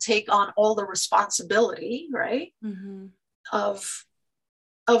who then take on all the responsibility, right? Mm-hmm. Of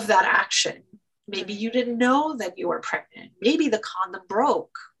that action. Maybe you didn't know that you were pregnant. Maybe the condom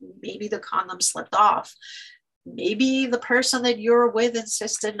broke. Maybe the condom slipped off. Maybe the person that you're with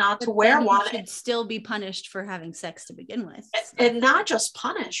insisted not to wear one. You should still be punished for having sex to begin with. And not just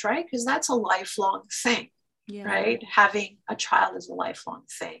punished, right? Because that's a lifelong thing, right? Having a child is a lifelong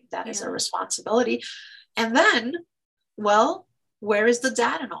thing. That is a responsibility. And then, well, where is the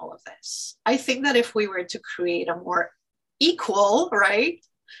dad in all of this? I think that if we were to create a more equal, right,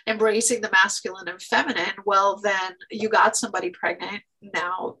 embracing the masculine and feminine, well, then you got somebody pregnant.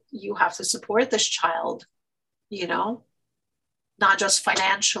 Now you have to support this child, you know, not just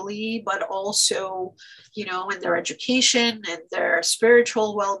financially, but also, you know, in their education and their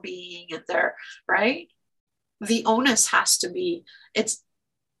spiritual well-being and their, right? The onus has to be, it's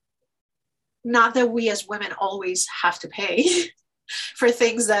not that we as women always have to pay for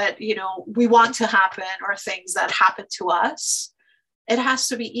things that, you know, we want to happen or things that happen to us. It has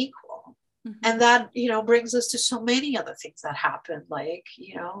to be equal. Mm-hmm. And that, you know, brings us to so many other things that happen, like,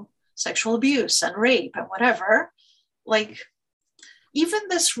 you know, sexual abuse and rape and whatever. Like, even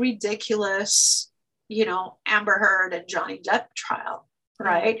this ridiculous, you know, Amber Heard and Johnny Depp trial,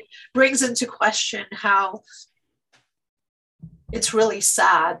 right, brings into question how it's really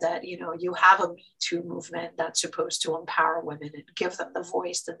sad that, you know, you have a Me Too movement that's supposed to empower women and give them the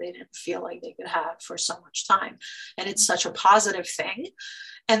voice that they didn't feel like they could have for so much time. And it's such a positive thing.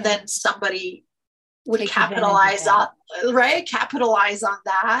 And then somebody would capitalize on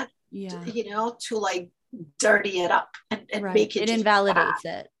that, you know, to like dirty it up and make it invalidates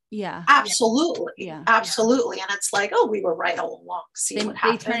it. Yeah, absolutely. And it's like, oh, we were right all along. See what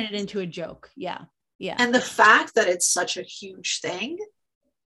happened. They turn it into a joke. Yeah. And the fact that it's such a huge thing,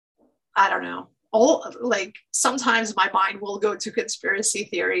 I don't know. Like sometimes my mind will go to conspiracy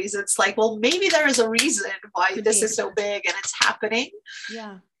theories. It's like, well, maybe there is a reason why this is so big and it's happening.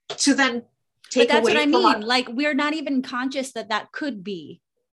 Yeah. To then take but that's away what I mean. Like, we're not even conscious that could be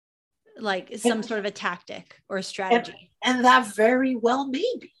like some sort of a tactic or a strategy. And that very well may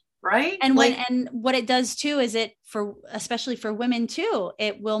be, right? And and what it does too is especially for women too,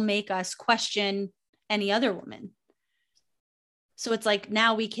 it will make us question any other woman. So it's like,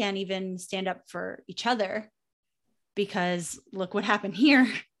 now we can't even stand up for each other because look what happened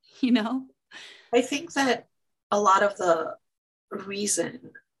here, you know? I think that a lot of the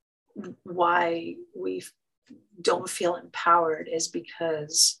reason why we don't feel empowered is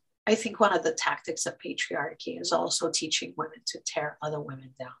because I think one of the tactics of patriarchy is also teaching women to tear other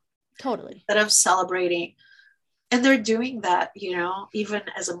women down. Totally. Instead of celebrating. And they're doing that, you know, even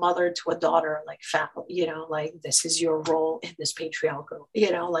as a mother to a daughter, like, you know, like, this is your role in this patriarchal,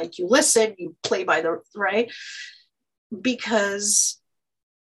 you know, like, you listen, you play by the, right? Because,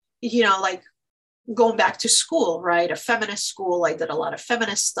 you know, like, going back to school, right? A feminist school, I did a lot of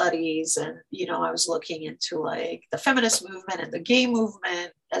feminist studies, and, you know, I was looking into like the feminist movement and the gay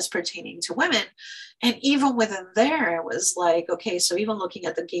movement as pertaining to women. And even within there, it was like, okay, so even looking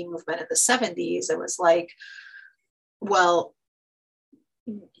at the gay movement in the 70s, it was like, well,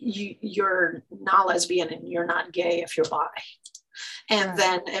 you're not lesbian and you're not gay if you're bi. And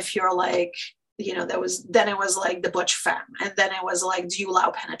then if you're like, you know, then it was like the butch femme. And then it was like, do you allow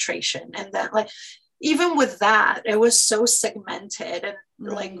penetration? And then like, even with that, it was so segmented and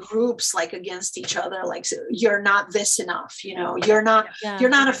like groups like against each other. Like, so you're not this enough, you know, you're not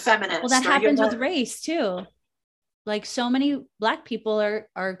a feminist. Well, that happens with race too. Like, so many Black people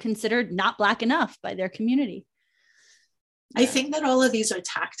are considered not Black enough by their community. I think that all of these are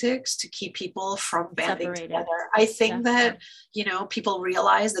tactics to keep people from banding together. I think that, you know, people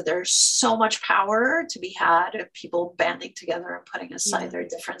realize that there's so much power to be had of people banding together and putting aside their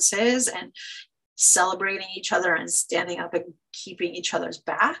differences and celebrating each other and standing up and keeping each other's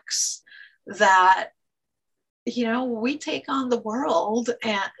backs, that, you know, we take on the world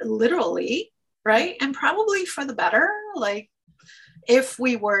and literally, right? And probably for the better. Like, if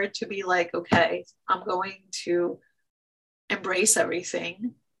we were to be like, okay, I'm going to embrace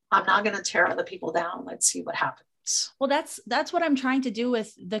everything, I'm not going to tear other people down. Let's see what happens. Well, that's what I'm trying to do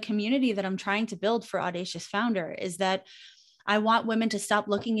with the community that I'm trying to build for Audacious Founder, is that I want women to stop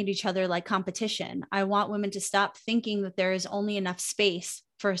looking at each other like competition. I want women to stop thinking that there is only enough space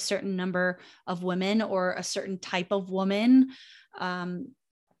for a certain number of women or a certain type of woman. And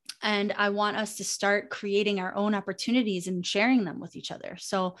I want us to start creating our own opportunities and sharing them with each other.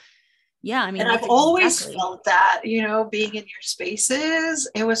 So yeah, I mean, and I've always felt that, you know, being in your spaces,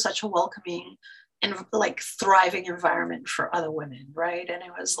 it was such a welcoming and like thriving environment for other women, right? And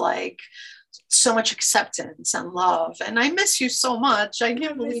it was like so much acceptance and love. And I miss you so much. I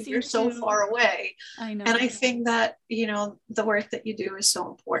can't believe you're so far away. I know. And I think that, you know, the work that you do is so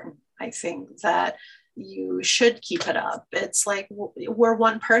important. I think that you should keep it up. It's like we're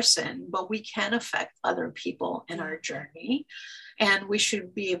one person, but we can affect other people in our journey. And we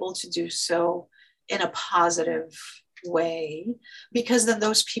should be able to do so in a positive way, because then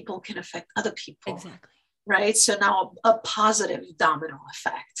those people can affect other people. Exactly. Right. So now a positive domino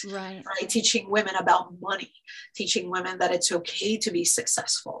effect, right? Teaching women about money, teaching women that it's okay to be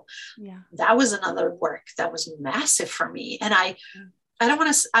successful. Yeah. That was another work that was massive for me. And I don't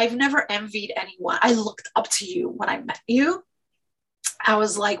want to, I've never envied anyone. I looked up to you when I met you. I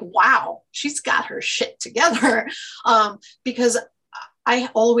was like, wow, she's got her shit together. Because I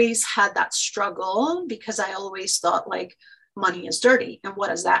always had that struggle, because I always thought like money is dirty. And what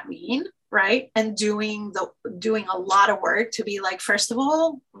does that mean? Right. And doing a lot of work to be like, first of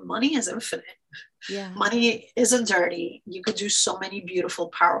all, money is infinite. Yeah. Money isn't dirty. You could do so many beautiful,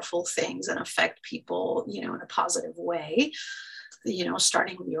 powerful things and affect people, you know, in a positive way, you know,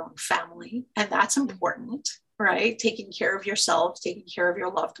 starting with your own family. And that's important, right? Taking care of yourself, taking care of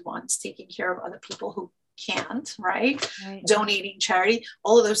your loved ones, taking care of other people who can't, right? Donating, charity,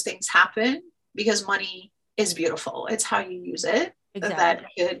 all of those things happen because money is beautiful. It's how you use it. Exactly. That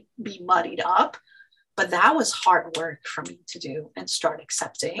could be muddied up, but that was hard work for me to do and start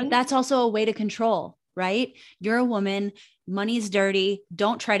accepting. But that's also a way to control, right? You're a woman, money is dirty.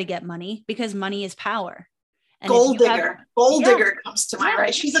 Don't try to get money, because money is power. And gold digger comes to mind,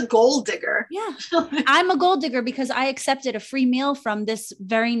 right? She's a gold digger. Yeah. I'm a gold digger because I accepted a free meal from this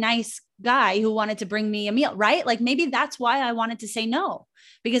very nice guy who wanted to bring me a meal, right? Like maybe that's why I wanted to say no,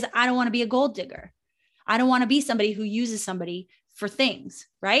 because I don't want to be a gold digger. I don't want to be somebody who uses somebody for things,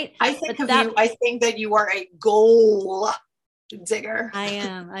 right? I think that you are a gold digger. I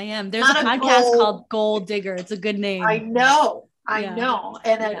am. There's a podcast called Gold Digger. It's a good name. I know. And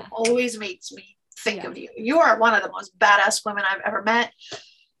it always makes me think of you. You are one of the most badass women I've ever met.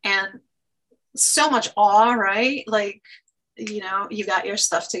 And so much awe, right? Like, you know, you got your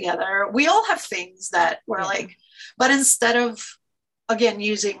stuff together. We all have things that we're like, but instead of, again,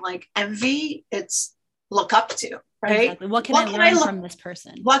 using like envy, it's look up to, right? Exactly. What can I learn from this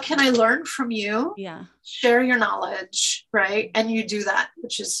person? What can I learn from you? Yeah. Share your knowledge, right? And you do that,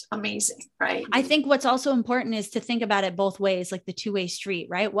 which is amazing, right? I think what's also important is to think about it both ways, like the two-way street,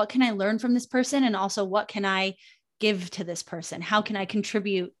 right? What can I learn from this person? And also what can I give to this person? How can I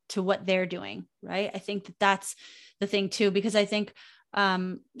contribute to what they're doing, right? I think that that's the thing too, because I think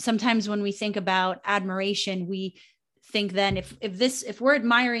sometimes when we think about admiration, we think then if we're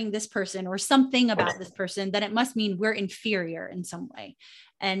admiring this person or something about this person, then it must mean we're inferior in some way.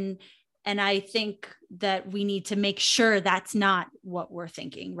 And I think that we need to make sure that's not what we're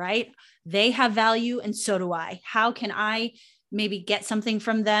thinking, right? They have value and so do I. How can I maybe get something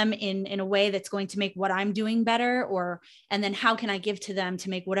from them in a way that's going to make what I'm doing better? And then how can I give to them to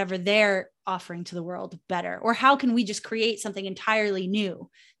make whatever they're offering to the world better? Or how can we just create something entirely new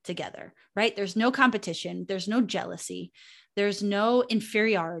together, right? There's no competition. There's no jealousy. There's no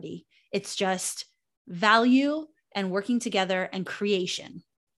inferiority. It's just value and working together and creation.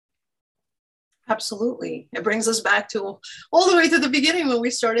 Absolutely. It brings us back to all the way to the beginning when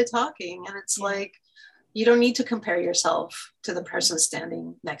we started talking. And it's like, you don't need to compare yourself to the person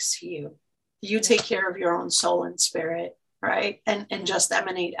standing next to you. You take care of your own soul and spirit, right? And just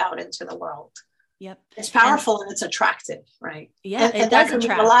emanate out into the world. Yep. It's powerful and it's attractive, right? Yeah, it does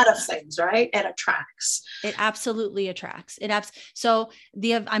attract a lot of things, right? It attracts. It absolutely attracts. So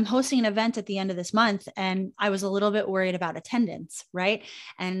I'm hosting an event at the end of this month, and I was a little bit worried about attendance, right?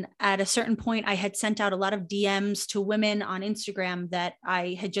 And at a certain point, I had sent out a lot of DMs to women on Instagram that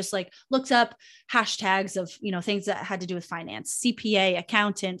I had just like looked up hashtags of, you know, things that had to do with finance, CPA,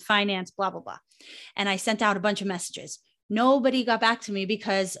 accountant, finance, blah, blah, blah. And I sent out a bunch of messages. Nobody got back to me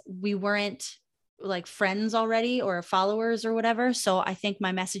because we weren't like friends already or followers or whatever. So I think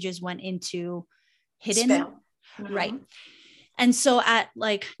my messages went into hidden. Mm-hmm. Right. And so at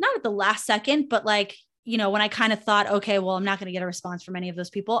like, not at the last second, but like, you know, when I kind of thought, okay, well, I'm not going to get a response from any of those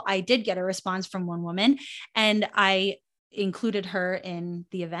people. I did get a response from one woman, and I included her in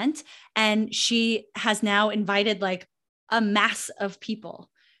the event, and she has now invited like a mass of people.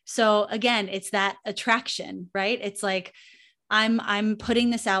 So again, it's that attraction, right? It's like, I'm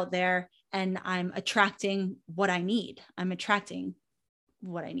putting this out there, and I'm attracting what I need.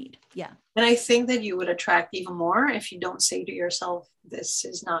 Yeah. And I think that you would attract even more if you don't say to yourself, this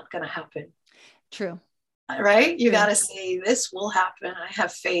is not going to happen. True. right? You got to say, this will happen. I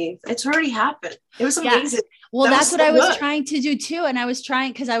have faith. It's already happened. It was amazing. Yeah. Well, that's what so I was good. trying to do too. And I was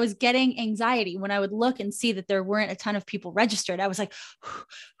trying, because I was getting anxiety when I would look and see that there weren't a ton of people registered. I was like,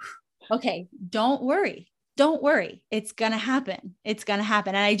 okay, don't worry. Don't worry. It's going to happen. It's going to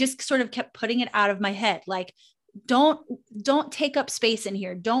happen. And I just sort of kept putting it out of my head. Like, don't take up space in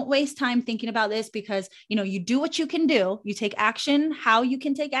here. Don't waste time thinking about this, because, you know, you do what you can do. You take action, how you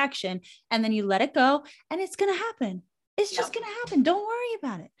can take action, and then you let it go, and it's going to happen. It's just going to happen. Don't worry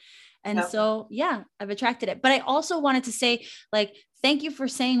about it. And so, yeah, I've attracted it. But I also wanted to say, like, thank you for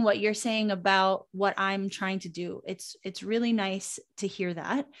saying what you're saying about what I'm trying to do. It's really nice to hear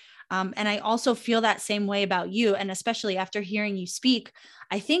that. And I also feel that same way about you. And especially after hearing you speak,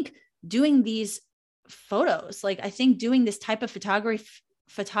 I think doing these photos, like, I think doing this type of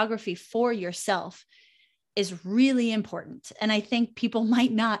photography for yourself is really important. And I think people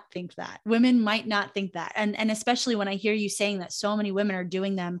might not think that. Women might not think that. And especially when I hear you saying that so many women are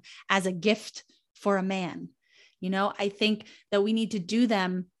doing them as a gift for a man, you know, I think that we need to do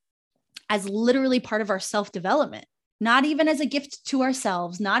them as literally part of our self-development, not even as a gift to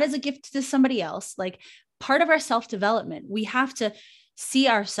ourselves, not as a gift to somebody else, like part of our self-development. We have to see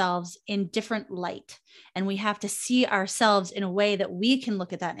ourselves in different light, and we have to see ourselves in a way that we can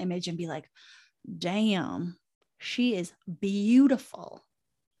look at that image and be like, damn, she is beautiful.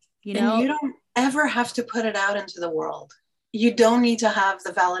 You know, and you don't ever have to put it out into the world. You don't need to have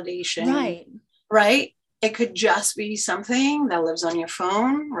the validation, right? It could just be something that lives on your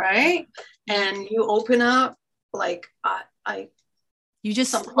phone, right? And you open up, like, you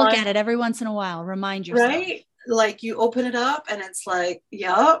just look at it every once in a while, remind yourself, right? Like, you open it up and it's like,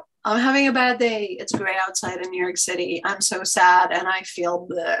 yep, I'm having a bad day. It's gray outside in New York City. I'm so sad and I feel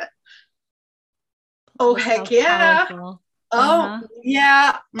bleh. Oh, heck yeah. Powerful. Oh,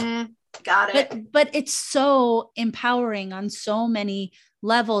 yeah. Got it. But it's so empowering on so many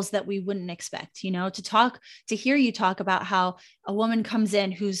levels that we wouldn't expect, you know, to hear you talk about how a woman comes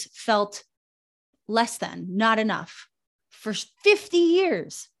in who's felt less than, not enough for 50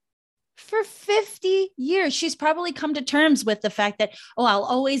 years. For 50 years, she's probably come to terms with the fact that, oh, I'll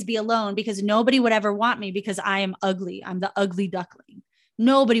always be alone because nobody would ever want me because I am ugly. I'm the ugly duckling.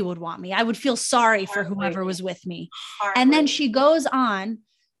 Nobody would want me. I would feel sorry for whoever was with me. And then she goes on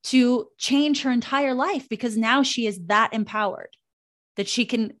to change her entire life because now she is that empowered that she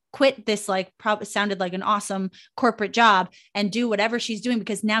can quit this, like, probably sounded like an awesome corporate job, and do whatever she's doing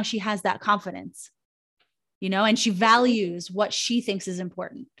because now she has that confidence, you know, and she values what she thinks is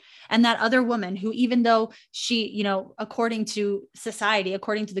important. And that other woman who, even though she, you know, according to society,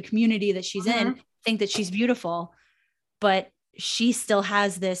 according to the community that she's in, think that she's beautiful, but she still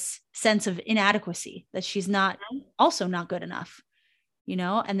has this sense of inadequacy, that she's not, also not good enough, you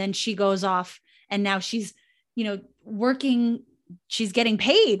know, and then she goes off and now she's, you know, working, she's getting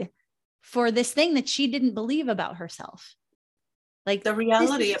paid for this thing that she didn't believe about herself. Like, the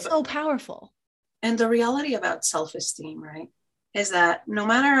reality is so powerful. And the reality about self-esteem, right, is that no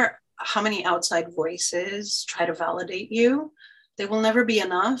matter how many outside voices try to validate you, they will never be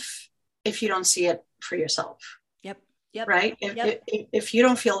enough if you don't see it for yourself. Yep. Right. If you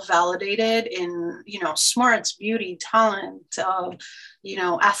don't feel validated in, you know, smarts, beauty, talent, you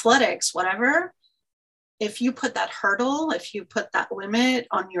know, athletics, whatever, if you put that hurdle, if you put that limit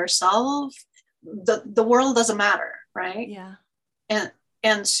on yourself, the world doesn't matter. Right. Yeah.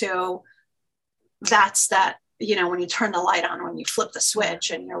 And so that's that, you know, when you turn the light on, when you flip the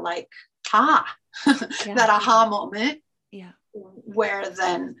switch and you're like, that aha moment. Yeah. Where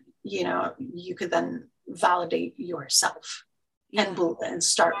then, you know, you could then validate yourself and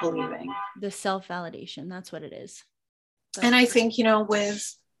start believing. The self-validation, that's what it is. And I think, you know,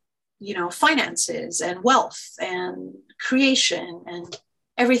 with, you know, finances and wealth and creation and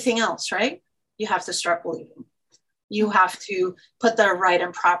everything else, right? You have to start believing. You have to put the right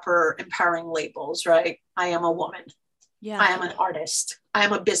and proper empowering labels, right? I am a woman. Yeah. I am an artist. I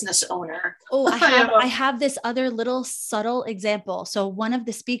am a business owner. Oh, I have this other little subtle example. So one of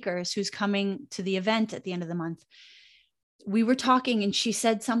the speakers who's coming to the event at the end of the month, we were talking and she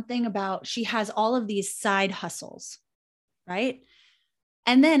said something about, she has all of these side hustles, right?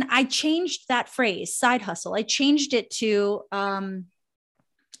 And then I changed that phrase, side hustle. I changed it to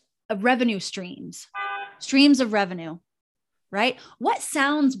revenue streams of revenue, right? What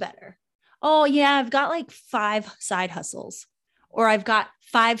sounds better? Oh yeah, I've got like 5 side hustles, or I've got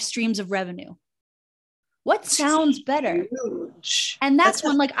 5 streams of revenue. What sounds better? Huge. And that's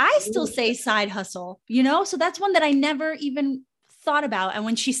one, like, I still say side hustle, you know? So that's one that I never even thought about. And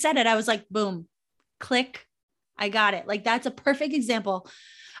when she said it, I was like, boom, click, I got it. Like, that's a perfect example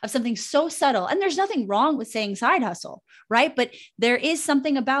of something so subtle. And there's nothing wrong with saying side hustle, right? But there is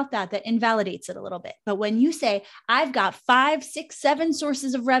something about that invalidates it a little bit. But when you say, I've got 5, 6, 7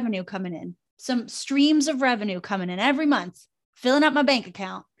 sources of revenue coming in, some streams of revenue coming in every month, filling up my bank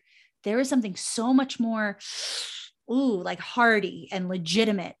account, there is something so much more, like hearty and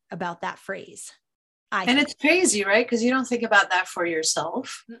legitimate about that phrase. And it's crazy, right? Because you don't think about that for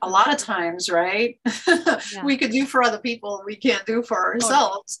yourself. A lot of times, right? We could do for other people, we can't do for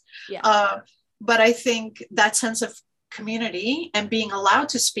ourselves. But I think that sense of community and being allowed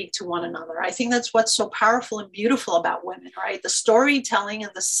to speak to one another, I think that's what's so powerful and beautiful about women, right? The storytelling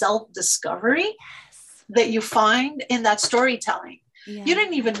and the self-discovery that you find in that storytelling. You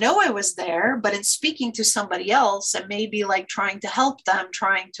didn't even know I was there, but in speaking to somebody else and maybe like trying to help them,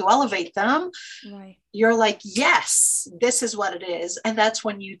 trying to elevate them, you're like, yes, this is what it is. And that's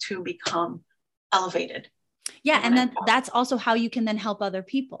when you two become elevated. Yeah. And then that's also how you can then help other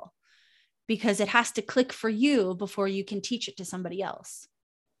people, because it has to click for you before you can teach it to somebody else.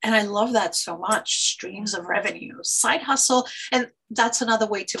 And I love that so much. Streams of revenue, side hustle. And that's another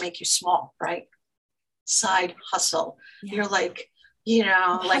way to make you small, right? Side hustle. You're like,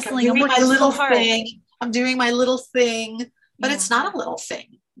 like I'm doing my little thing. I'm doing my little thing, but it's not a little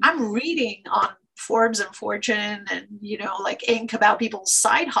thing. I'm reading on Forbes and Fortune and, like Inc. about people's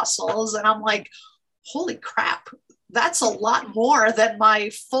side hustles. And I'm like, holy crap, that's a lot more than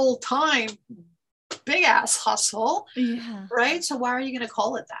my full-time big ass hustle. Right. So why are you going to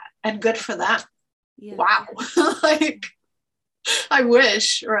call it that? And good for them. Wow. Like, I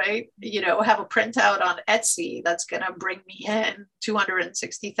wish, right? Have a printout on Etsy that's going to bring me in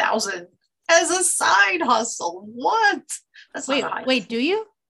 260,000 as a side hustle. What? That's wait, do you?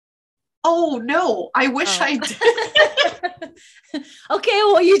 Oh no, I wish I did. Okay,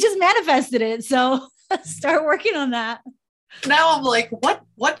 well, you just manifested it. So start working on that. Now I'm like,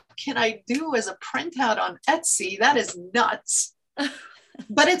 what can I do as a printout on Etsy? That is nuts.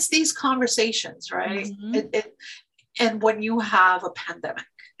 But it's these conversations, right? And when you have a pandemic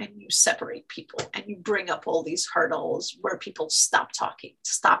and you separate people and you bring up all these hurdles where people stop talking,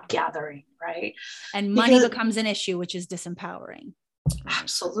 stop gathering, right? And money becomes an issue, which is disempowering.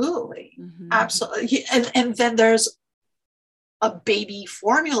 Absolutely. Absolutely. And then there's a baby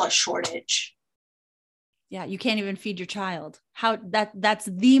formula shortage. Yeah. You can't even feed your child. That's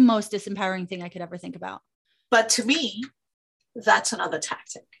the most disempowering thing I could ever think about. But to me, that's another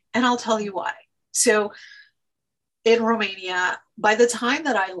tactic. And I'll tell you why. So in Romania, by the time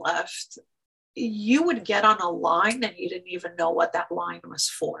that I left, you would get on a line and you didn't even know what that line was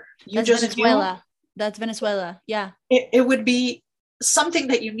for. That's Venezuela. That's Venezuela. Yeah. It would be something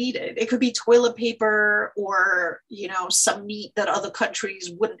that you needed. It could be toilet paper or, some meat that other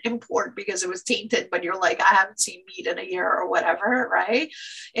countries wouldn't import because it was tainted, but you're like, I haven't seen meat in a year or whatever, right?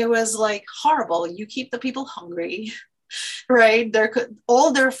 It was like horrible. You keep the people hungry. Right.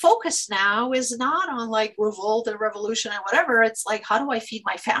 All their focus now is not on like revolt and revolution and whatever. It's like, how do I feed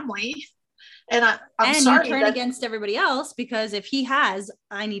my family? And I'm sorry. You turn against everybody else because if he has,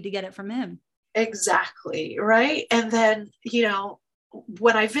 I need to get it from him. Exactly. Right. And then,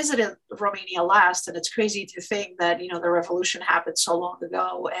 when I visited Romania last, and it's crazy to think that, the revolution happened so long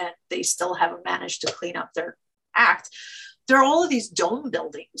ago and they still haven't managed to clean up their act. There are all of these dome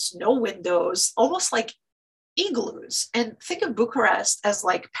buildings, no windows, almost like igloos. And think of Bucharest as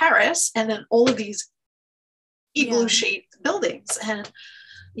like Paris and then all of these igloo shaped buildings. And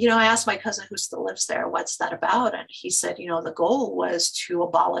I asked my cousin who still lives there, what's that about? And he said, the goal was to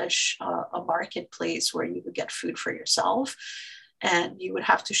abolish a marketplace where you would get food for yourself and you would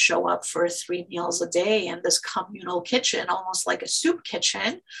have to show up for 3 meals a day in this communal kitchen, almost like a soup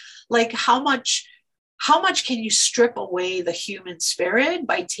kitchen. Like how much can you strip away the human spirit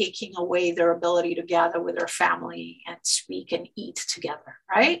by taking away their ability to gather with their family and speak and eat together,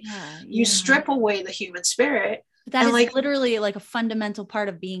 right? You strip away the human spirit. That is literally like a fundamental part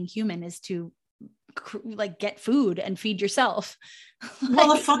of being human is to like get food and feed yourself.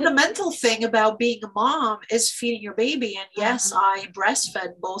 Well, the fundamental thing about being a mom is feeding your baby. And yes, I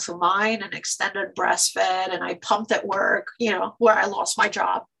breastfed both of mine and extended breastfed and I pumped at work, where I lost my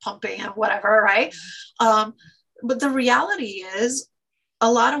job pumping and whatever. Right. But the reality is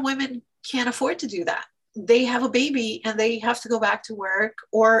a lot of women can't afford to do that. They have a baby and they have to go back to work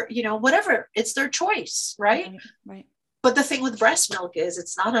or, whatever. It's their choice. Right. But the thing with breast milk is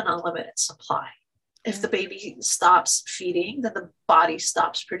it's not an unlimited supply. If the baby stops feeding, then the body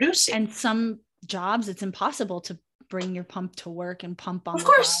stops producing. And some jobs, it's impossible to bring your pump to work and pump on. Of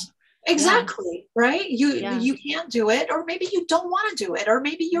course. Job. Exactly. Right. You can't do it, or maybe you don't want to do it, or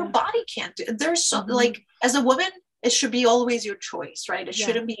maybe your body can't do it. There's so like as a woman, it should be always your choice, right? It Yeah.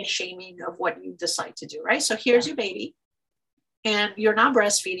 shouldn't be a shaming of what you decide to do, right? So here's your baby, and you're not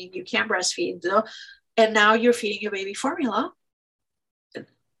breastfeeding, you can't breastfeed, and now you're feeding your baby formula.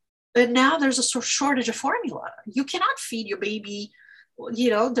 And now there's a shortage of formula. You cannot feed your baby,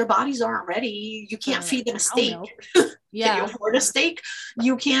 their bodies aren't ready. You can't feed them a steak. Yeah. Can you afford a steak?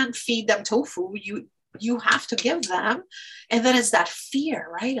 You can't feed them tofu. You have to give them. And then it's that fear,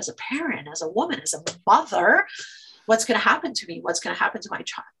 right? As a parent, as a woman, as a mother, what's going to happen to me? What's going to happen to my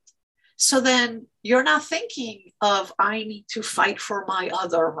child? So then you're not thinking of, I need to fight for my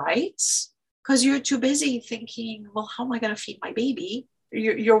other rights, because you're too busy thinking, well, how am I going to feed my baby?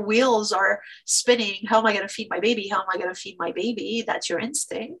 Your wheels are spinning. How am I going to feed my baby? How am I going to feed my baby? That's your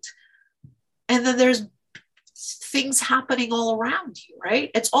instinct. And then there's things happening all around you, right?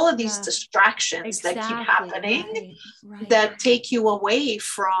 It's all of these distractions that keep happening, that take you away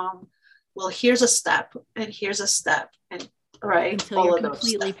from, well, here's a step and here's a step, and right, until all you're of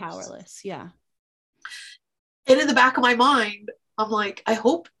completely powerless. Yeah. And in the back of my mind, I'm like, I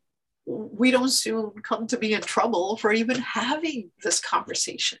hope we don't soon come to be in trouble for even having this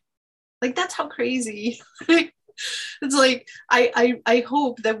conversation. Like, that's how crazy. It's like, I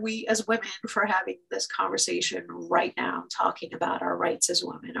hope that we as women, for having this conversation right now, talking about our rights as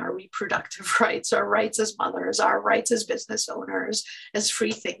women, our reproductive rights, our rights as mothers, our rights as business owners, as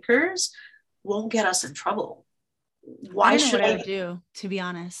free thinkers, won't get us in trouble. Why should I would do, to be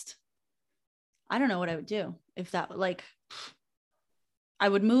honest? I don't know what I would do if that, like, I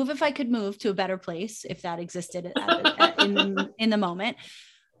would move if I could move to a better place, if that existed in the moment.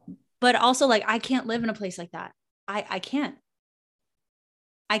 But also, like, I can't live in a place like that. I can't.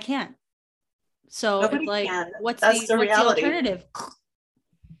 So it's like, what's the alternative?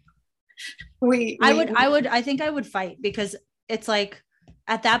 I think I would fight, because it's like,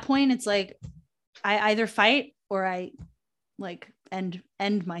 at that point, it's like, I either fight or I like end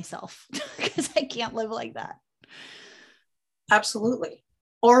myself, because I can't live like that. Absolutely.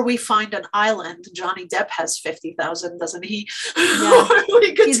 Or we find an island. Johnny Depp has 50,000, doesn't he? Yeah.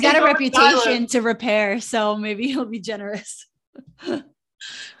 He's got a reputation to repair, so maybe he'll be generous.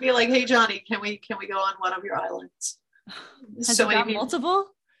 Be like, hey, Johnny, can we go on one of your islands? Has he got multiple?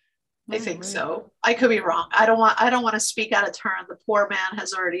 I think so. I could be wrong. I don't want to speak out of turn. The poor man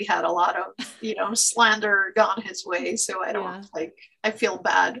has already had a lot of, slander gone his way. So I don't I feel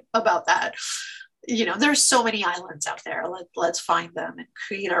bad about that. There's so many islands out there. Let's find them and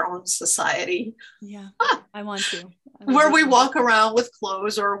create our own society. Yeah. I want to. Where we walk around with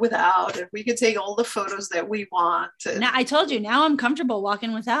clothes or without, and we can take all the photos that we want. Now, I told you, now I'm comfortable walking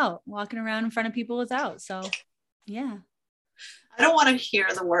around in front of people without. So yeah. I don't want to hear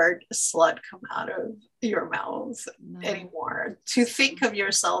the word slut come out of your mouth anymore. To think of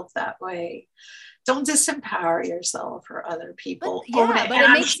yourself that way. Don't disempower yourself or other people. But it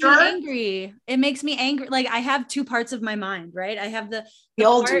makes me angry. It makes me angry. Like, I have two parts of my mind, right? I have the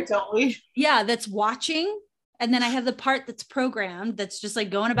all do, don't we? Yeah, that's watching. And then I have the part that's programmed, that's just like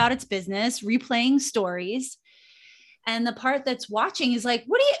going about its business, replaying stories. And the part that's watching is like,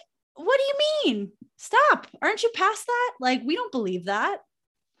 what do you mean? Stop. Aren't you past that? Like, we don't believe that.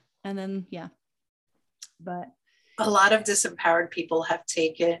 And then, but a lot of disempowered people have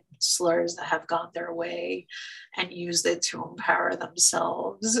taken slurs that have gone their way and used it to empower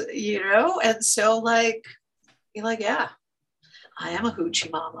themselves, and so you're like, yeah, I am a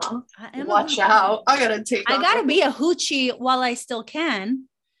hoochie mama. Watch out. I gotta be a hoochie while I still can,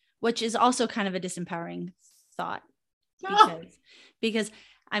 which is also kind of a disempowering thought, because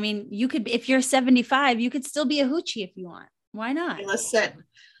I mean, you could, if you're 75, you could still be a hoochie if you want. Why not? Listen,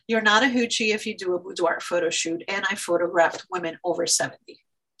 you're not a hoochie if you do a boudoir photo shoot. And I photographed women over 70.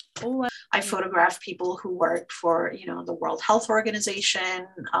 Oh, I photographed people who worked for, the World Health Organization,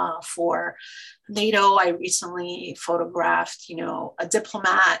 for NATO. I recently photographed, a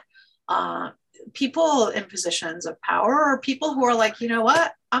diplomat, people in positions of power, or people who are like, you know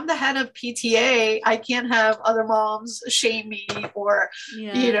what? I'm the head of PTA. I can't have other moms shame me, or,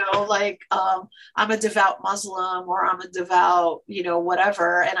 I'm a devout Muslim, or I'm a devout,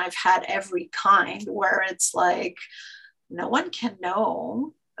 whatever. And I've had every kind where it's like, no one can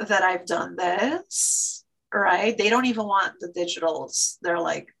know that I've done this, right? They don't even want the digitals. They're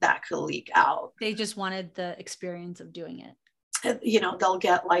like, that could leak out. They just wanted the experience of doing it. They'll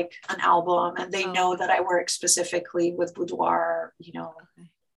get like an album, and they know that I work specifically with boudoir,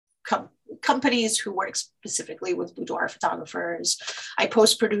 companies who work specifically with boudoir photographers. I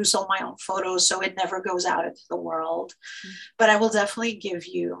post-produce all my own photos, so it never goes out into the world. Mm-hmm. But I will definitely give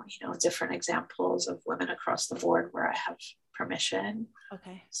you, different examples of women across the board where I have permission.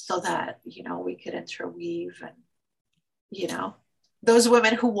 Okay. So that, we could interweave and you know, those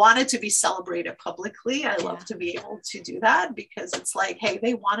women who wanted to be celebrated publicly. I love to be able to do that because it's like, hey,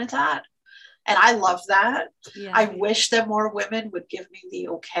 they wanted that. And I love that. Yeah. I wish that more women would give me the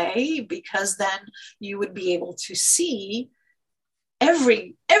okay, because then you would be able to see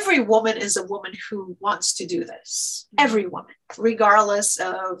every woman is a woman who wants to do this. Every woman, regardless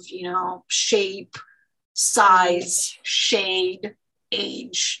of, shape, size, shade,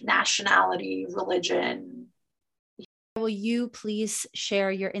 age, nationality, religion. Will you please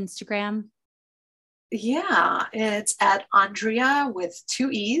share your Instagram? Yeah, it's at Andreea with 2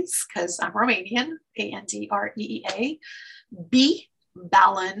 E's because I'm Romanian, Andrea, B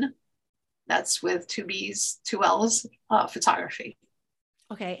Ballen. That's with 2 B's, 2 L's, photography.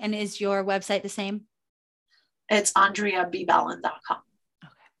 Okay. And is your website the same? It's AndreaBballen.com.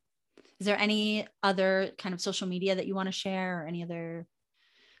 Okay. Is there any other kind of social media that you want to share, or any other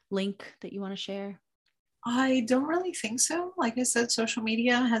link that you want to share? I don't really think so. Like I said, social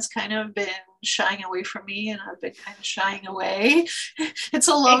media has kind of been shying away from me, and I've been kind of shying away. It's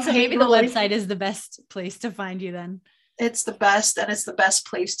a love. So maybe the website is the best place to find you then. It's the best, and it's the best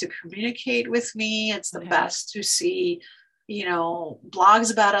place to communicate with me. It's the best to see,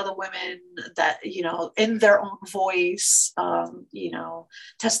 blogs about other women that, in their own voice,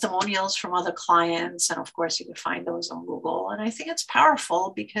 testimonials from other clients. And of course, you can find those on Google. And I think it's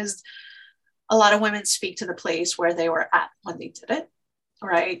powerful because a lot of women speak to the place where they were at when they did it,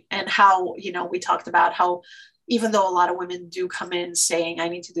 right? And how, we talked about how even though a lot of women do come in saying, I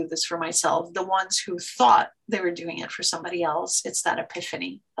need to do this for myself, the ones who thought they were doing it for somebody else, it's that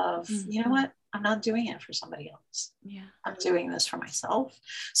epiphany of, you know what? I'm not doing it for somebody else. Yeah, I'm doing this for myself.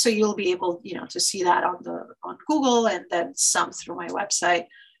 So you'll be able, to see that on Google, and then some through my website.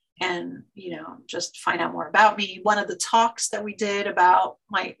 And, just find out more about me. One of the talks that we did about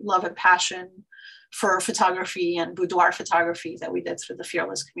my love and passion for photography and boudoir photography that we did through the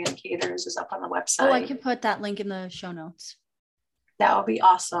Fearless Communicators is up on the website. Oh, I can put that link in the show notes. That would be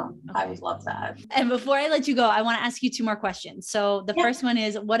awesome. Okay. I would love that. And before I let you go, I want to ask you 2 more questions. So the first one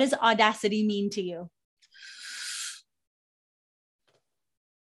is, what does audacity mean to you?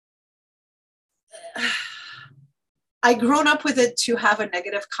 I grown up with it to have a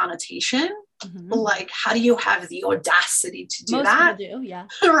negative connotation. Like, how do you have the audacity to do that? Most people do, yeah.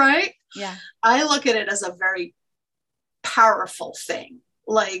 Right? Yeah. I look at it as a very powerful thing.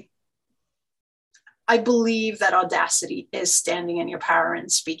 Like, I believe that audacity is standing in your power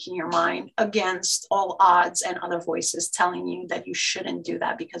and speaking your mind against all odds and other voices telling you that you shouldn't do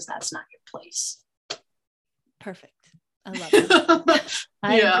that because that's not your place. Perfect. I love it.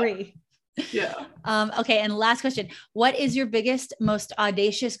 I agree. Yeah. Okay. And last question. What is your biggest, most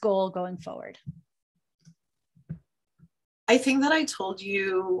audacious goal going forward? I think that I told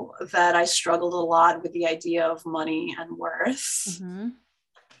you that I struggled a lot with the idea of money and worth.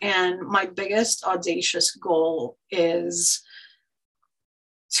 And my biggest audacious goal is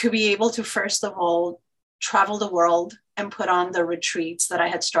to be able to, first of all, travel the world and put on the retreats that I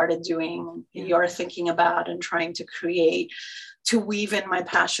had started doing, you're thinking about and trying to create, to weave in my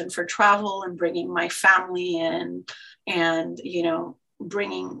passion for travel and bringing my family in, and,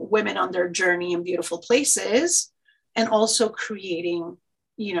 bringing women on their journey in beautiful places, and also creating,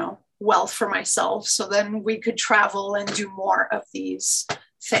 wealth for myself. So then we could travel and do more of these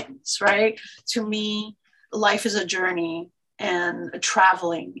things, right? To me, life is a journey, and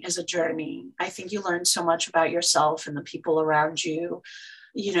traveling is a journey. I think you learn so much about yourself and the people around you,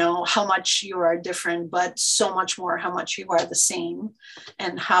 how much you are different, but so much more how much you are the same,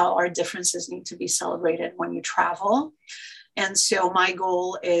 and how our differences need to be celebrated when you travel. And so my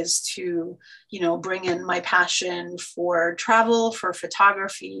goal is to, bring in my passion for travel, for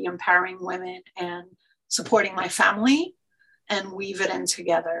photography, empowering women, and supporting my family, and weave it in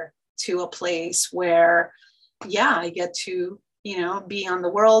together to a place where, I get to, be on the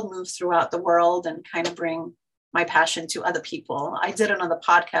world, move throughout the world, and kind of bring my passion to other people. I did another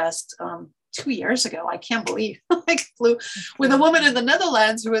podcast 2 years ago. I can't believe I flew with a woman in the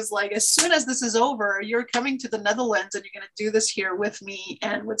Netherlands who was like, as soon as this is over, you're coming to the Netherlands and you're going to do this here with me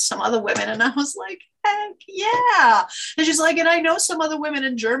and with some other women. And I was like, heck yeah. And she's like, and I know some other women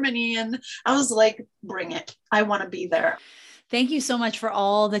in Germany. And I was like, bring it. I want to be there. Thank you so much for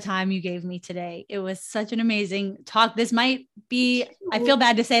all the time you gave me today. It was such an amazing talk. This might be, I feel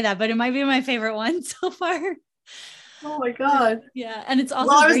bad to say that, but it might be my favorite one so far. Oh my God. Yeah. And it's also,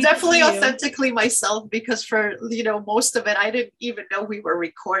 well, I was definitely authentically myself, because for, most of it, I didn't even know we were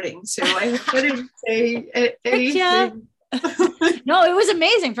recording. So I couldn't say anything. No, it was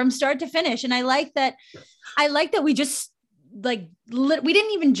amazing from start to finish. And I like that we just we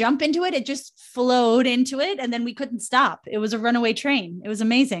didn't even jump into it. It just flowed into it. And then we couldn't stop. It was a runaway train. It was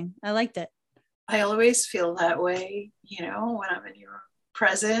amazing. I liked it. I always feel that way, when I'm in your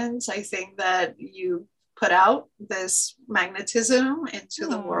presence. I think that you put out this magnetism into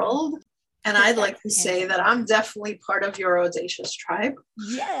the world. And I'd like to say that I'm definitely part of your audacious tribe.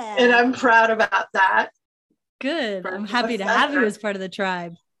 Yeah. And I'm proud about that. Good. I'm happy to have you as part of the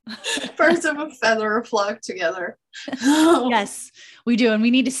tribe. Birds of a feather flock together. Yes, we do. And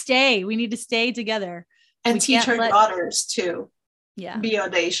we need to stay. We need to stay together. And teach our daughters to be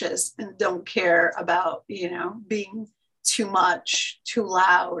audacious and don't care about, being too much, too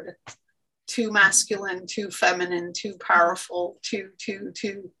loud, too masculine, too feminine, too powerful, too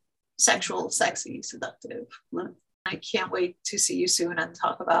sexual, sexy, seductive. I can't wait to see you soon and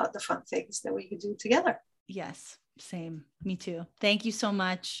talk about the fun things that we could do together. Yes, same. Me too. Thank you so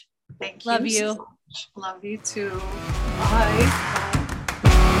much. Thank you. Love you. So much. Love you too. Bye.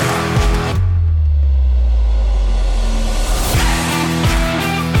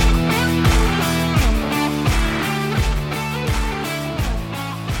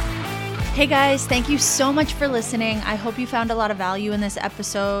 Hey guys, thank you so much for listening. I hope you found a lot of value in this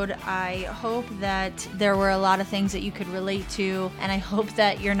episode. I hope that there were a lot of things that you could relate to, and I hope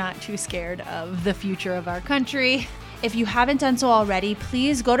that you're not too scared of the future of our country. If you haven't done so already,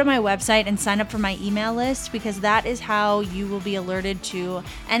 please go to my website and sign up for my email list, because that is how you will be alerted to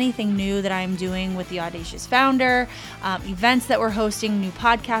anything new that I'm doing with the Audacious Founder, events that we're hosting, new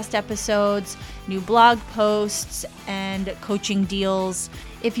podcast episodes, new blog posts, and coaching deals.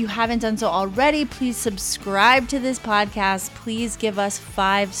 If you haven't done so already, please subscribe to this podcast. Please give us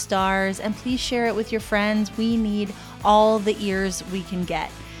 5 stars and please share it with your friends. We need all the ears we can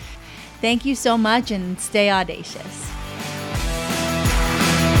get. Thank you so much and stay audacious.